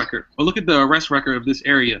arrest record, or look at the arrest record of this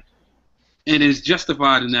area, and it's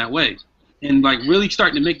justified in that way, and, like, really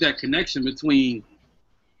starting to make that connection between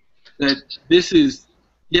that this is,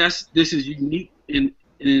 yes, this is unique and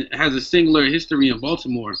it has a singular history in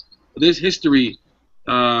Baltimore. But this history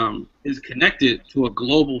is connected to a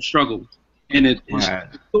global struggle, and it's a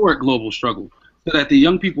historic global struggle, so that the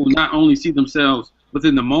young people not only see themselves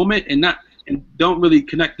within the moment and don't really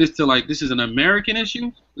connect this to like this is an American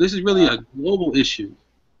issue. This is really a global issue,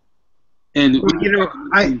 and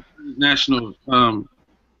national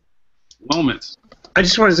moments. I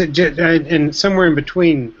just want to say, and somewhere in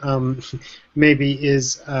between, maybe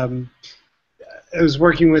is. I was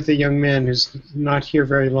working with a young man who's not here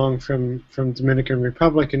very long from Dominican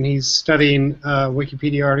Republic, and he's studying a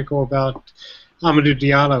Wikipedia article about Amadou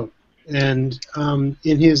Diallo. And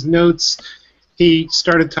in his notes, he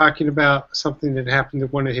started talking about something that happened to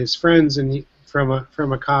one of his friends, and from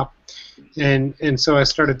a cop. And so I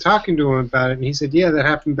started talking to him about it, and he said, "Yeah, that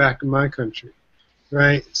happened back in my country."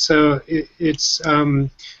 Right. So it's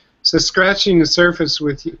so scratching the surface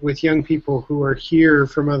with young people who are here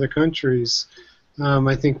from other countries.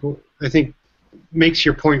 I think makes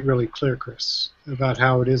your point really clear, Chris, about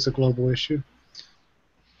how it is a global issue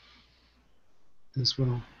as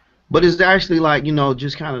well. But it's actually like, you know,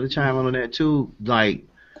 just kind of to chime on that too, like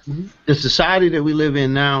the society that we live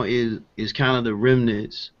in now is kind of the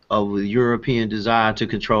remnants of a European desire to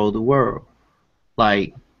control the world.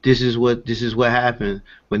 Like this is what happened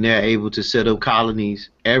when they're able to set up colonies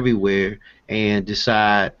everywhere and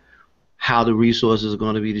decide how the resources are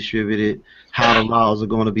going to be distributed, how the laws are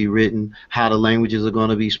going to be written, how the languages are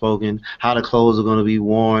going to be spoken, how the clothes are going to be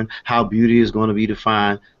worn, how beauty is going to be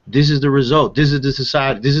defined. This is the result. This is the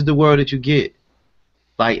society. This is the world that you get.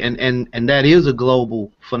 Like, and that is a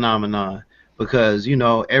global phenomenon because, you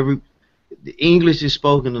know, the English is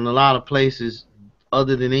spoken in a lot of places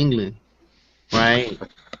other than England, right?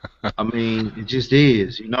 I mean, it just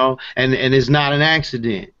is, you know, and it's not an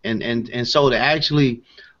accident. And so to actually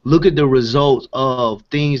look at the results of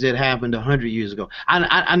things that happened 100 years ago.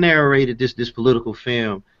 I narrated this political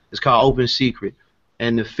film. It's called Open Secret,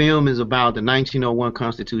 and the film is about the 1901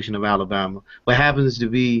 Constitution of Alabama, what happens to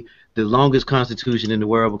be the longest constitution in the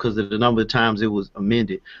world because of the number of times it was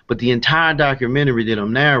amended. But the entire documentary that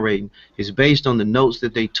I'm narrating is based on the notes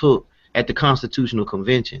that they took at the Constitutional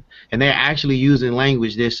Convention, and they're actually using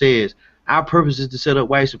language that says, our purpose is to set up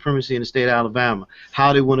white supremacy in the state of Alabama,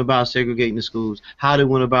 how they went about segregating the schools, how they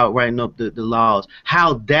went about writing up the laws,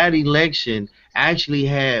 how that election actually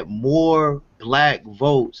had more black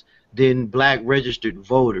votes than black registered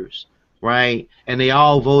voters, right? And they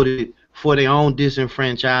all voted for their own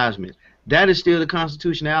disenfranchisement. That is still the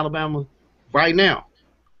Constitution of Alabama right now,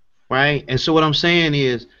 right? And so what I'm saying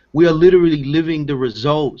is we are literally living the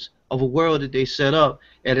results of a world that they set up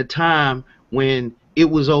at a time when it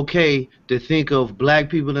was okay to think of black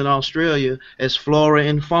people in Australia as flora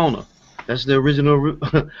and fauna. That's the original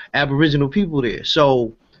Aboriginal people there.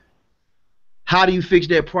 So how do you fix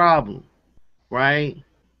that problem, right?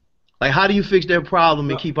 Like, how do you fix that problem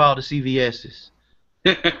and keep all the CVS's,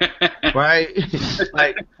 right?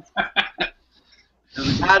 Like,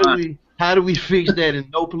 how do we fix that and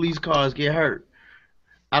no police cars get hurt?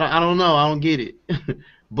 I don't know. I don't get it.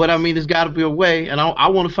 But I mean, there's got to be a way, and I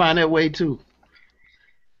want to find that way too.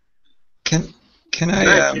 Can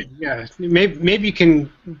I? Yeah, maybe you can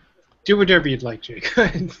do whatever you'd like, Jake.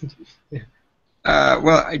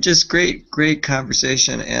 Well, just great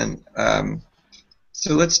conversation, and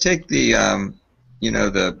so let's take the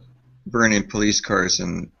the burning police cars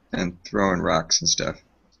and throwing rocks and stuff.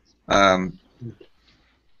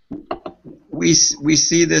 We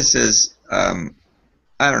see this as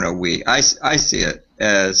I don't know. I see it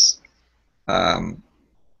as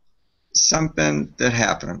something that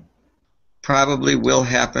happened. Probably will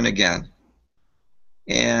happen again,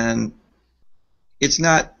 and it's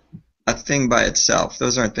not a thing by itself.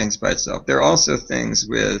 Those aren't things by itself. There are also things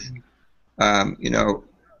with,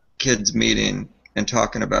 kids meeting and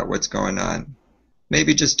talking about what's going on.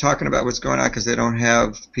 Maybe just talking about what's going on because they don't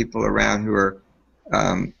have people around who are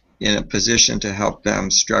in a position to help them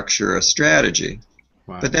structure a strategy.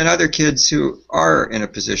 Right. But then other kids who are in a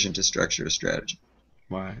position to structure a strategy.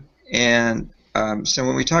 Right. And so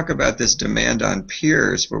when we talk about this demand on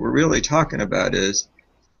peers, what we're really talking about is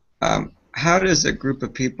how does a group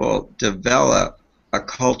of people develop a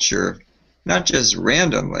culture, not just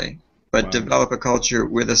randomly, but develop a culture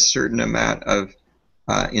with a certain amount of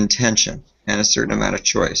intention and a certain amount of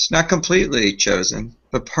choice. Not completely chosen,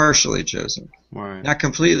 but partially chosen. Right. Not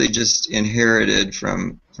completely just inherited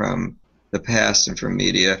from the past and from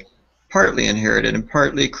media, partly inherited and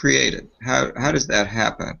partly created. How does that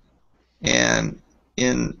happen? And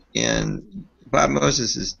in Bob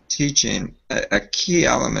Moses' teaching, a key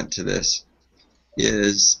element to this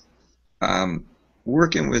is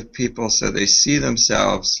working with people so they see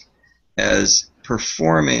themselves as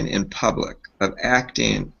performing in public, of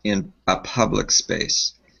acting in a public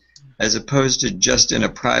space, as opposed to just in a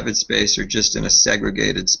private space or just in a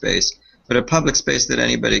segregated space, but a public space that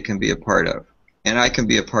anybody can be a part of. And I can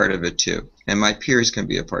be a part of it too, and my peers can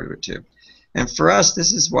be a part of it too. And for us,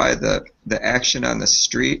 this is why the action on the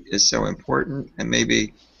street is so important, and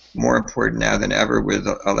maybe more important now than ever with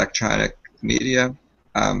electronic media,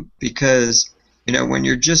 because when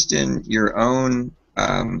you're just in your own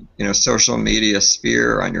social media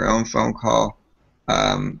sphere or on your own phone call,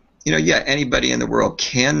 yeah, anybody in the world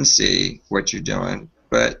can see what you're doing,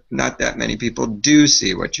 but not that many people do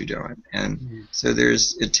see what you're doing. And so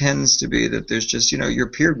it tends to be that there's just, your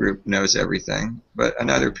peer group knows everything, but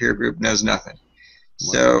another peer group knows nothing.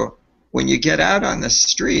 Wow. So when you get out on the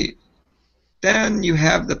street, then you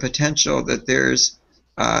have the potential that there's,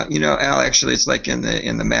 Al, actually it's like in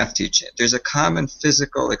the math teaching, there's a common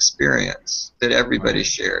physical experience that everybody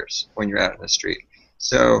shares when you're out in the street.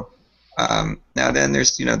 So now then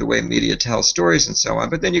there's, the way media tells stories and so on,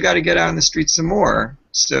 but then you got to get out on the street some more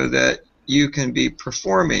so that you can be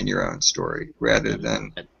performing your own story rather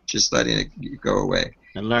than just letting it go away.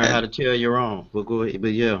 And learn how to tell your own. But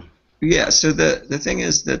yeah. Yeah, so the thing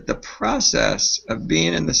is that the process of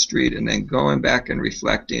being in the street and then going back and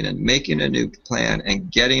reflecting and making a new plan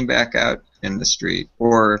and getting back out in the street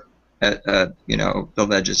or at the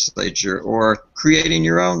legislature or creating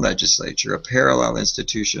your own legislature, a parallel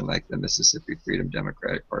institution like the Mississippi Freedom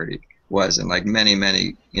Democratic Party was, and like many,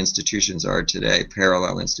 many institutions are today,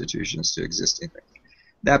 parallel institutions to existing things.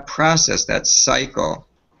 That process, that cycle,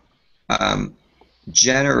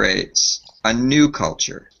 generates a new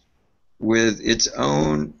culture with its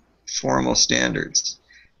own formal standards.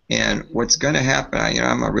 And what's going to happen,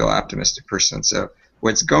 I'm a real optimistic person, so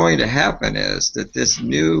what's going to happen is that this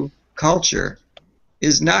new culture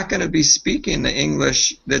is not going to be speaking the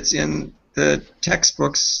English that's in the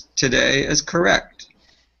textbooks today as correct.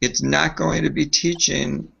 It's not going to be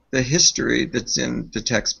teaching the history that's in the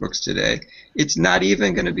textbooks today. It's not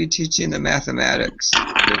even going to be teaching the mathematics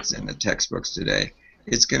that's in the textbooks today.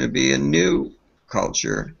 It's going to be a new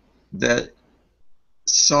culture that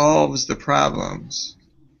solves the problems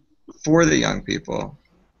for the young people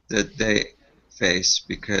that they face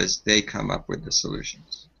because they come up with the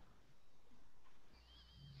solutions.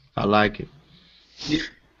 I like it.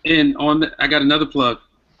 And I got another plug.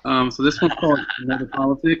 So this one's called Another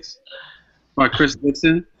Politics by Chris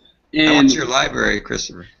Dixon. And I want your library,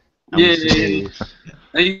 Christopher. Yeah.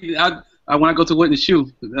 When I go to Witness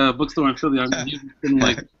Shoe, bookstore in Philly, I'm usually spending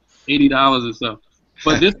like $80 or so.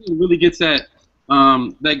 But this one really gets at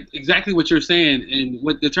like exactly what you're saying, and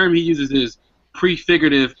what the term he uses is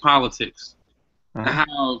prefigurative politics.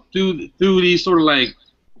 How through these sort of like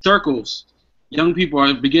circles, young people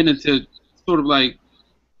are beginning to sort of like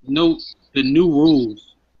note the new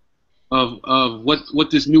rules of what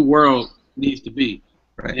this new world needs to be.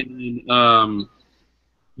 Right. And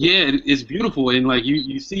it's beautiful, and like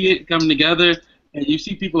you see it coming together, and you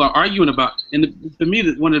see people are arguing about. And to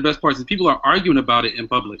me, one of the best parts is people are arguing about it in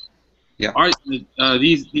public. Yeah.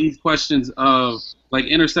 These questions of like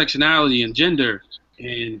intersectionality and gender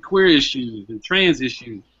and queer issues and trans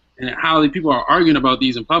issues, and how the people are arguing about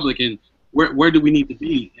these in public, and where do we need to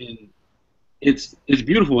be? And it's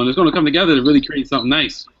beautiful, and it's going to come together to really create something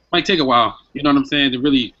nice. Might take a while, you know what I'm saying, to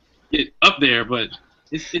really get up there, but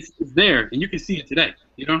it's there, and you can see it today,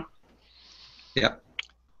 you know? Yeah.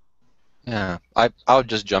 Yeah, I would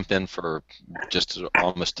just jump in for just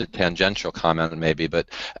almost a tangential comment maybe, but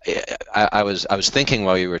I was thinking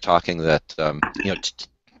while you were talking that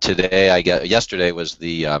today yesterday was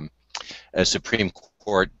the Supreme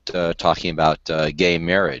Court talking about gay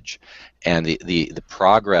marriage, and the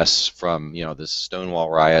progress from the Stonewall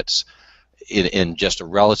riots in just a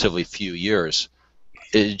relatively few years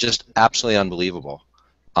is just absolutely unbelievable.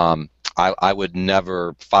 I would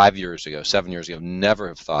never 7 years ago never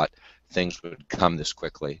have thought things would come this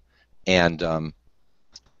quickly, and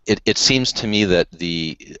it seems to me that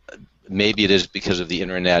maybe it is because of the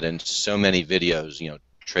internet and so many videos,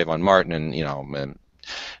 Trayvon Martin and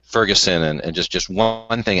Ferguson and just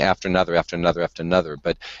one thing after another after another after another,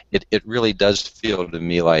 but it really does feel to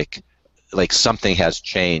me like something has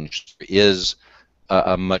changed. There is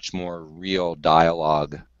a much more real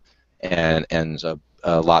dialogue and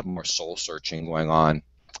a lot more soul searching going on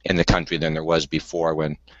in the country than there was before,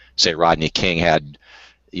 when say Rodney King had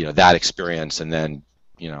that experience, and then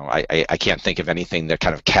I can't think of anything that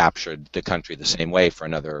kind of captured the country the same way for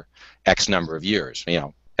another X number of years.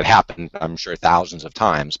 it happened, I'm sure, thousands of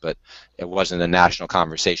times, but it wasn't a national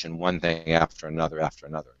conversation, one thing after another after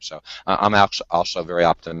another. So I'm also very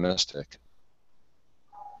optimistic.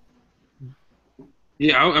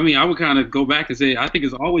 Yeah, I mean, I would kind of go back and say I think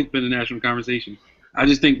it's always been a national conversation. I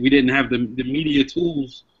just think we didn't have the media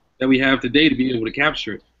tools that we have today to be able to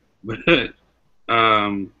capture it. But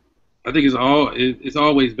I think it's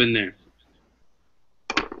always been there.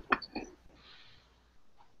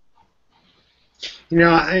 You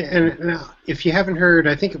know, and if you haven't heard,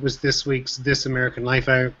 I think it was this week's This American Life.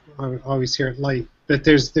 I always hear it late, but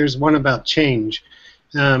there's one about change,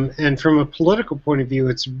 and from a political point of view,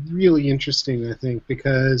 it's really interesting. I think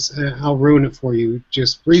because I'll ruin it for you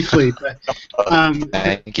just briefly, but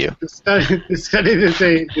thank you. The study that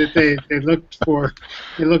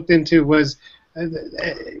they looked into was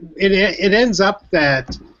it ends up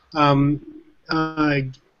that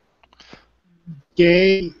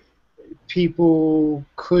gay people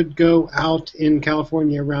could go out in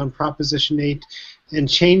California around Proposition 8 and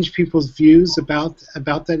change people's views about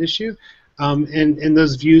that issue, and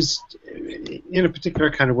those views in a particular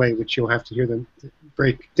kind of way, which you'll have to hear them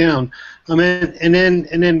break down. And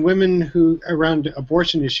then women who around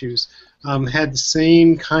abortion issues had the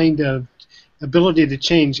same kind of ability to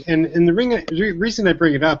change. And the reason I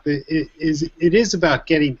bring it up is it is about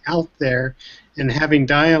getting out there and having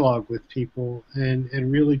dialogue with people and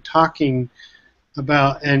really talking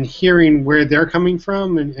about and hearing where they're coming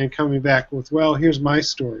from and coming back with, well, here's my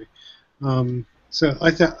story. So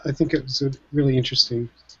I think it was a really interesting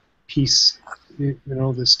piece in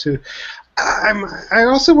all this too. I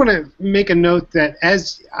also want to make a note that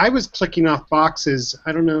as I was clicking off boxes,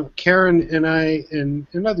 I don't know, Karen and I and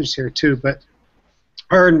others here too, but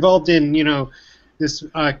are involved in this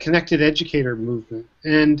connected educator movement,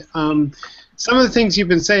 and some of the things you've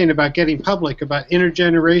been saying about getting public, about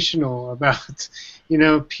intergenerational, about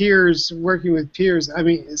peers, working with peers. I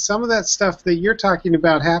mean, some of that stuff that you're talking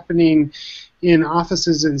about happening in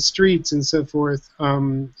offices and streets and so forth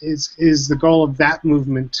is the goal of that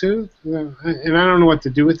movement too. And I don't know what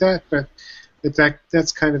to do with that, but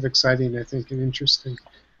that's kind of exciting, I think, and interesting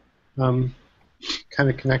kind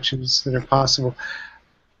of connections that are possible.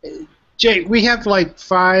 Jay, we have like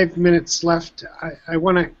 5 minutes left. I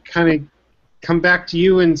want to kind of come back to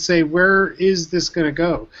you and say, where is this going to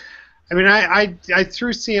go? I mean, I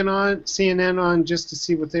threw CNN on just to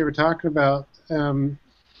see what they were talking about,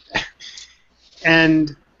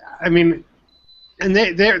 and I mean, and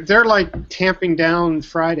they're like tamping down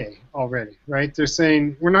Friday already, right? They're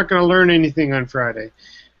saying we're not going to learn anything on Friday,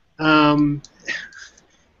 and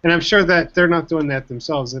I'm sure that they're not doing that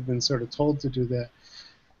themselves. They've been sort of told to do that.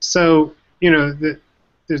 So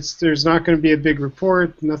there's not going to be a big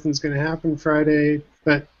report. Nothing's going to happen Friday.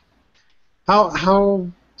 But how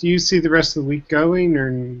do you see the rest of the week going,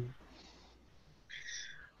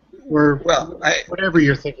 or whatever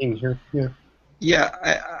you're thinking here? Yeah. Yeah,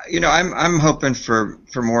 I'm hoping for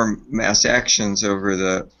more mass actions over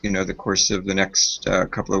the course of the next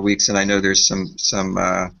couple of weeks, and I know there's some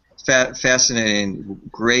fascinating,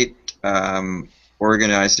 great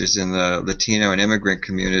organizers in the Latino and immigrant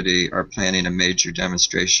community are planning a major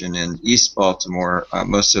demonstration in East Baltimore.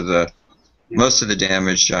 Most of the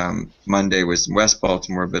damage Monday was in West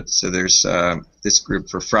Baltimore, but so there's this group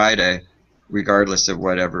for Friday, regardless of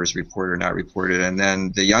whatever is reported or not reported. And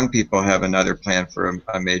then the young people have another plan for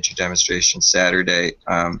a major demonstration Saturday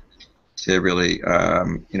to really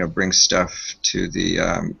bring stuff to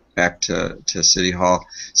the back to City Hall.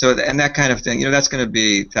 So and that kind of thing, that's going to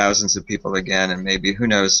be thousands of people again, and maybe who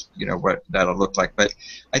knows, what that'll look like. But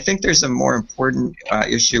I think there's a more important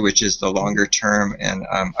issue, which is the longer term, and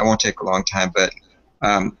I won't take a long time, but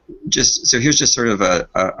here's just sort of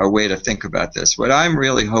a way to think about this. What I'm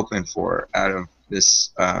really hoping for out of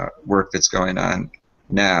this work that's going on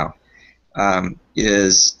now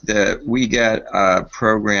is that we get a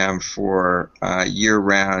program for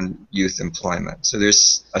year-round youth employment. So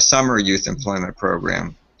there's a summer youth employment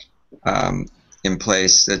program in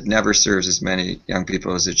place that never serves as many young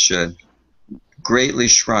people as it should. Greatly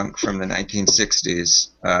shrunk from the 1960s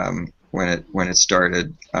when it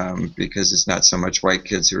started because it's not so much white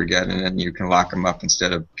kids who are getting it, and you can lock them up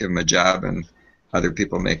instead of give them a job, and other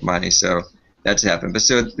people make money. So that's happened. But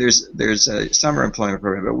so there's a summer employment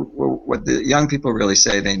program. But what the young people really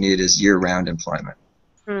say they need is year-round employment.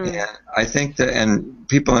 And I think that, and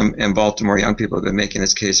people in Baltimore, young people, have been making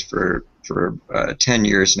this case for 10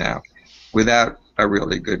 years now, without a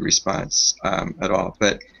really good response at all.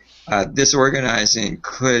 But this organizing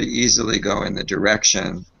could easily go in the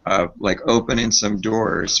direction of like opening some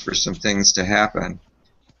doors for some things to happen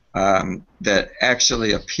that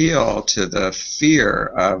actually appeal to the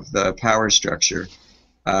fear of the power structure.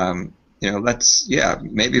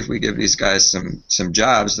 Maybe if we give these guys some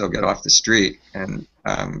jobs, they'll get off the street and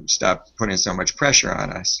stop putting so much pressure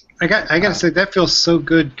on us. I got to say, that feels so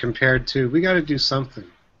good compared to, we got to do something,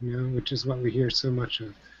 which is what we hear so much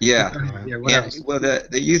of. Yeah. What else? Well,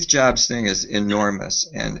 the youth jobs thing is enormous,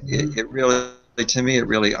 and it really, to me, it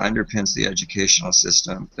really underpins the educational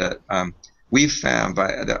system that we've found.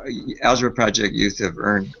 By the Algebra Project youth have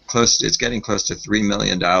earned it's getting close to $3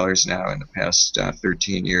 million now in the past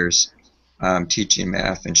 13 years, teaching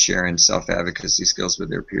math and sharing self-advocacy skills with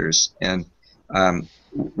their peers. And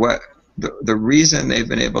the reason they've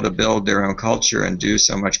been able to build their own culture and do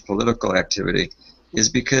so much political activity is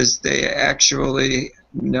because they actually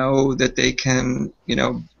know that they can,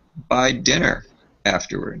 buy dinner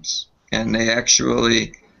afterwards, and they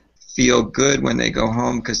actually feel good when they go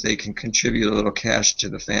home because they can contribute a little cash to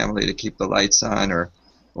the family to keep the lights on,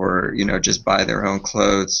 or just buy their own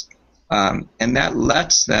clothes, and that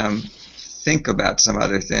lets them think about some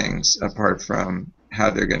other things apart from how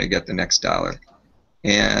they're going to get the next dollar.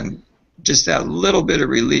 And just that little bit of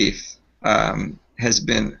relief has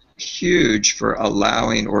been huge for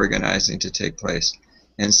allowing organizing to take place.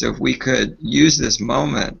 And so if we could use this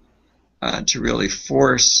moment to really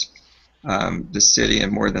force the city,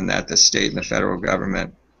 and more than that, the state and the federal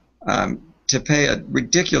government, to pay a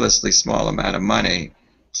ridiculously small amount of money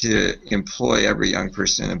to employ every young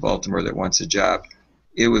person in Baltimore that wants a job,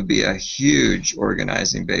 it would be a huge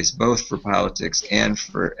organizing base, both for politics and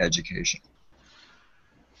for education.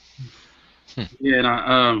 Yeah,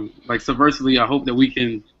 and subversively, I hope that we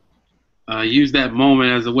can use that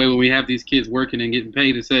moment as a way when we have these kids working and getting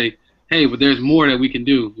paid to say, hey, but there's more that we can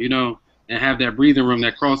do, and have that breathing room,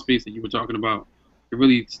 that crawl space that you were talking about, to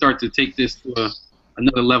really start to take this to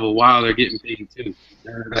another level while they're getting paid too.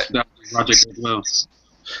 That's the project as well.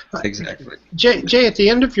 Exactly. Jay, at the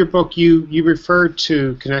end of your book, you referred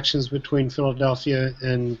to connections between Philadelphia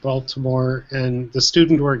and Baltimore and the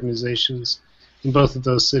student organizations in both of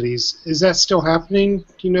those cities. Is that still happening,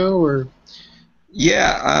 or?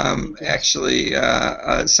 Yeah, actually,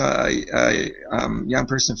 a young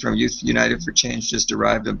person from Youth United for Change just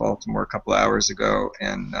arrived in Baltimore a couple hours ago,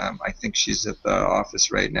 and I think she's at the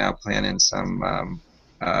office right now planning some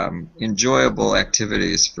enjoyable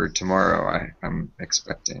activities for tomorrow, I'm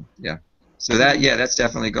expecting. Yeah. So that's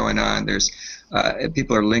definitely going on. There's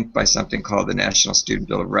people are linked by something called the National Student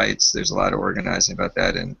Bill of Rights. There's a lot of organizing about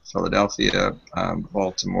that in Philadelphia,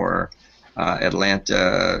 Baltimore,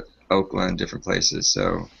 Atlanta, Oakland, different places.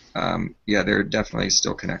 So there are definitely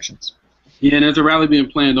still connections. Yeah, and there's a rally being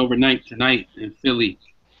planned overnight tonight in Philly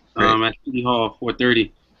at City Hall,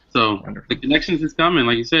 4:30. So wonderful. The connections is coming,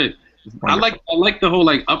 like you said. Wonderful. I like the whole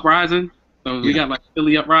uprising. So we got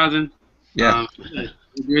Philly uprising. Yeah.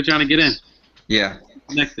 We're trying to get in. Yeah.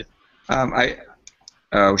 Connected. I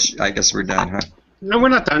guess we're done, huh? No, we're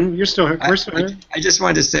not done. You're still here. We're still here. I just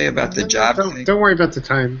wanted to say about the job thing. Don't worry about the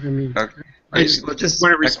time. I mean, okay. I just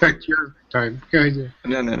want to respect your time. Go ahead.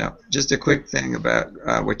 No. Just a quick thing about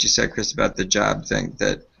what you said, Chris, about the job thing.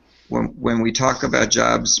 That when we talk about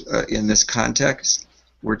jobs in this context,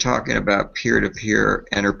 we're talking about peer-to-peer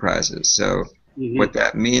enterprises. So what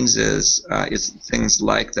that means is it's things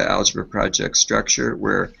like the Algebra Project structure,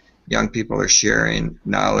 where young people are sharing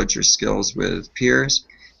knowledge or skills with peers,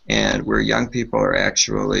 and where young people are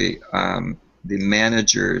actually the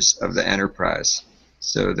managers of the enterprise,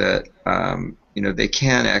 so that they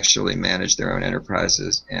can actually manage their own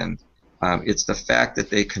enterprises. And it's the fact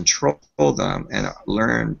that they control them and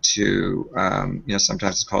learn to,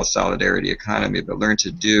 sometimes it's called solidarity economy, but learn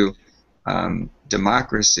to do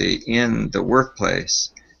democracy in the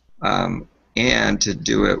workplace, and to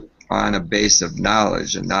do it on a base of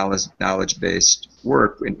knowledge, and knowledge-based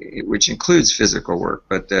work, which includes physical work,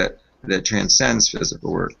 but that transcends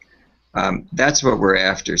physical work. That's what we're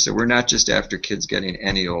after. So we're not just after kids getting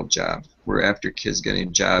any old job. We're after kids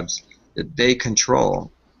getting jobs that they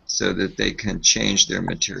control, so that they can change their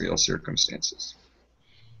material circumstances.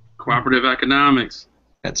 Cooperative economics.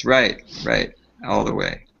 That's right, all the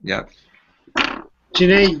way. Yep.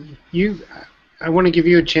 Janae, I want to give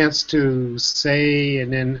you a chance to say,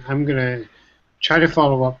 and then I'm going to try to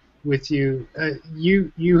follow up with you.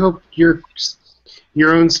 You hope your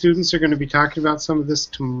own students are going to be talking about some of this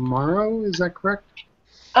tomorrow. Is that correct?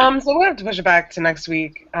 So we're going to have to push it back to next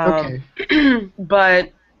week. Okay.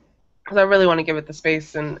 But because I really want to give it the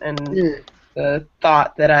space and the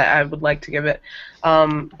thought that I would like to give it.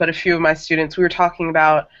 But a few of my students, we were talking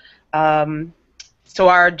about, so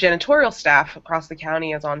our janitorial staff across the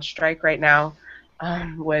county is on strike right now,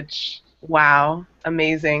 which, wow,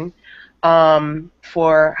 amazing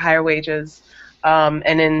for higher wages.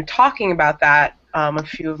 And in talking about that, a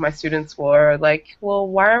few of my students were like, well,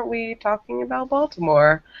 why aren't we talking about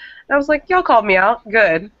Baltimore? And I was like, y'all called me out.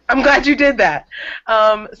 Good. I'm glad you did that.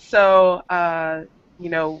 So, you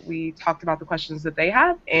know, we talked about the questions that they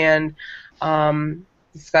had and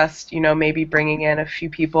discussed, you know, maybe bringing in a few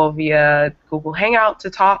people via Google Hangout to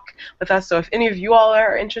talk with us. So if any of you all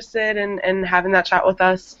are interested in having that chat with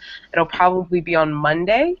us, it'll probably be on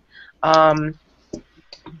Monday.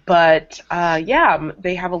 Yeah,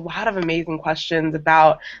 they have a lot of amazing questions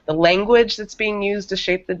about the language that's being used to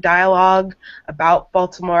shape the dialogue about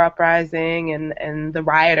Baltimore Uprising and the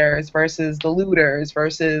rioters versus the looters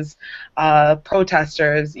versus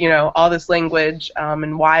protesters, you know, all this language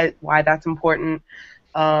and why that's important.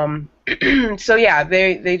 So yeah,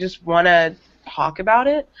 they just want to talk about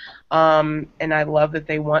it, and I love that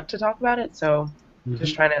they want to talk about it, so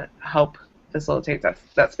just trying to help facilitate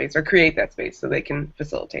that space or create that space so they can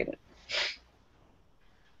facilitate it.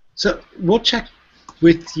 So we'll check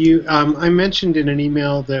with you. I mentioned in an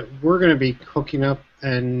email that we're going to be hooking up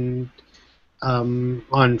and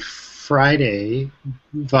on Friday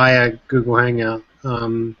via Google Hangout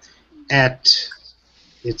at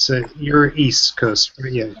you're East Coast,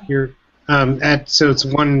 right? Yeah, you're so it's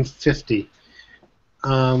 1:50.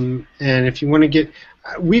 And if you want to get,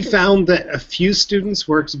 we found that a few students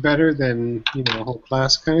works better than, you know, a whole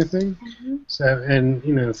class kind of thing. So, and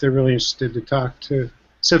you know, if they're really interested to talk to,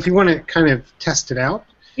 so if you want to kind of test it out,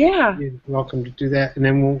 yeah, you're welcome to do that, and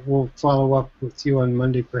then we'll follow up with you on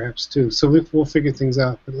Monday perhaps too. So we'll figure things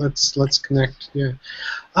out. But let's connect. Yeah.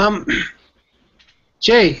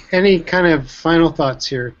 Jay, any kind of final thoughts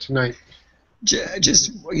here tonight?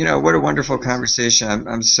 Just, you know, what a wonderful conversation.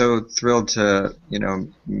 I'm so thrilled to, you know,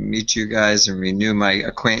 meet you guys and renew my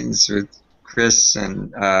acquaintance with Chris,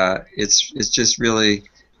 and it's just really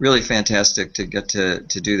fantastic to get to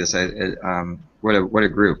do this. What a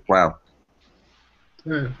group! Wow.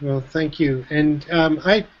 Well, thank you, and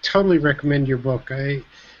I totally recommend your book. I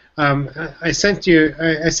sent you.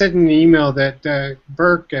 I said in the email that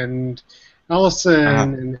Burke and Ellison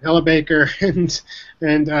and Ella Baker and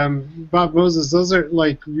Bob Moses, those are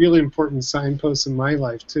like really important signposts in my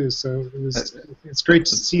life too. So it's great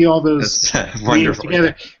to see all those wonderful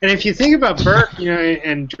together. And if you think about Burke, you know,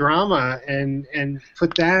 and drama, and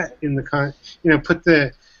put that in the put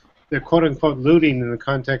the quote unquote looting in the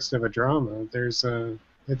context of a drama,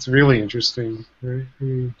 it's really interesting, right? I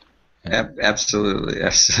mean, absolutely.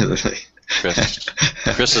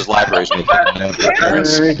 Chris's library is making I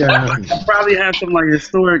probably have some like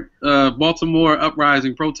historic Baltimore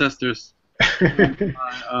Uprising protesters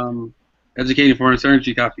educating for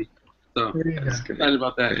insurgency copy. So excited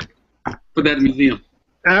about that. Put that in the museum.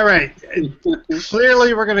 All right.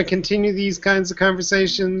 Clearly, we're going to continue these kinds of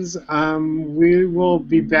conversations. We will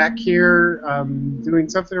be back here doing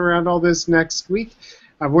something around all this next week.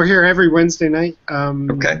 We're here every Wednesday night.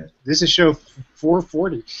 Okay. This is show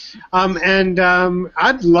 440.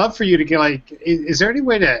 I'd love for you to get, like, is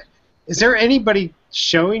there anybody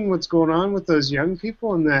showing what's going on with those young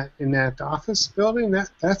people in that office building?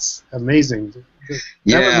 That's amazing.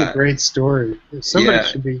 That was a great story. Somebody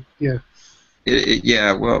should be,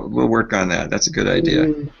 yeah, we'll work on that. That's a good idea.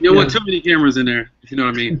 You don't want too many cameras in there, if you know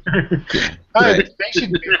what I mean. Right. They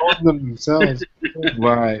should be holding them themselves.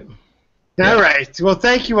 Right. All right. Well,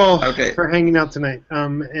 thank you all for hanging out tonight.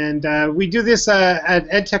 We do this at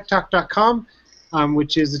edtechtalk.com,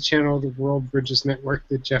 which is a channel of the World Bridges Network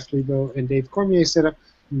that Jeff Lebo and Dave Cormier set up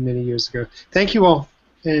many years ago. Thank you all,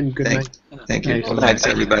 and good night. Thank you. Good night,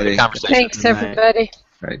 everybody. Thanks, everybody.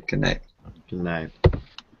 All right. Good night. Good night.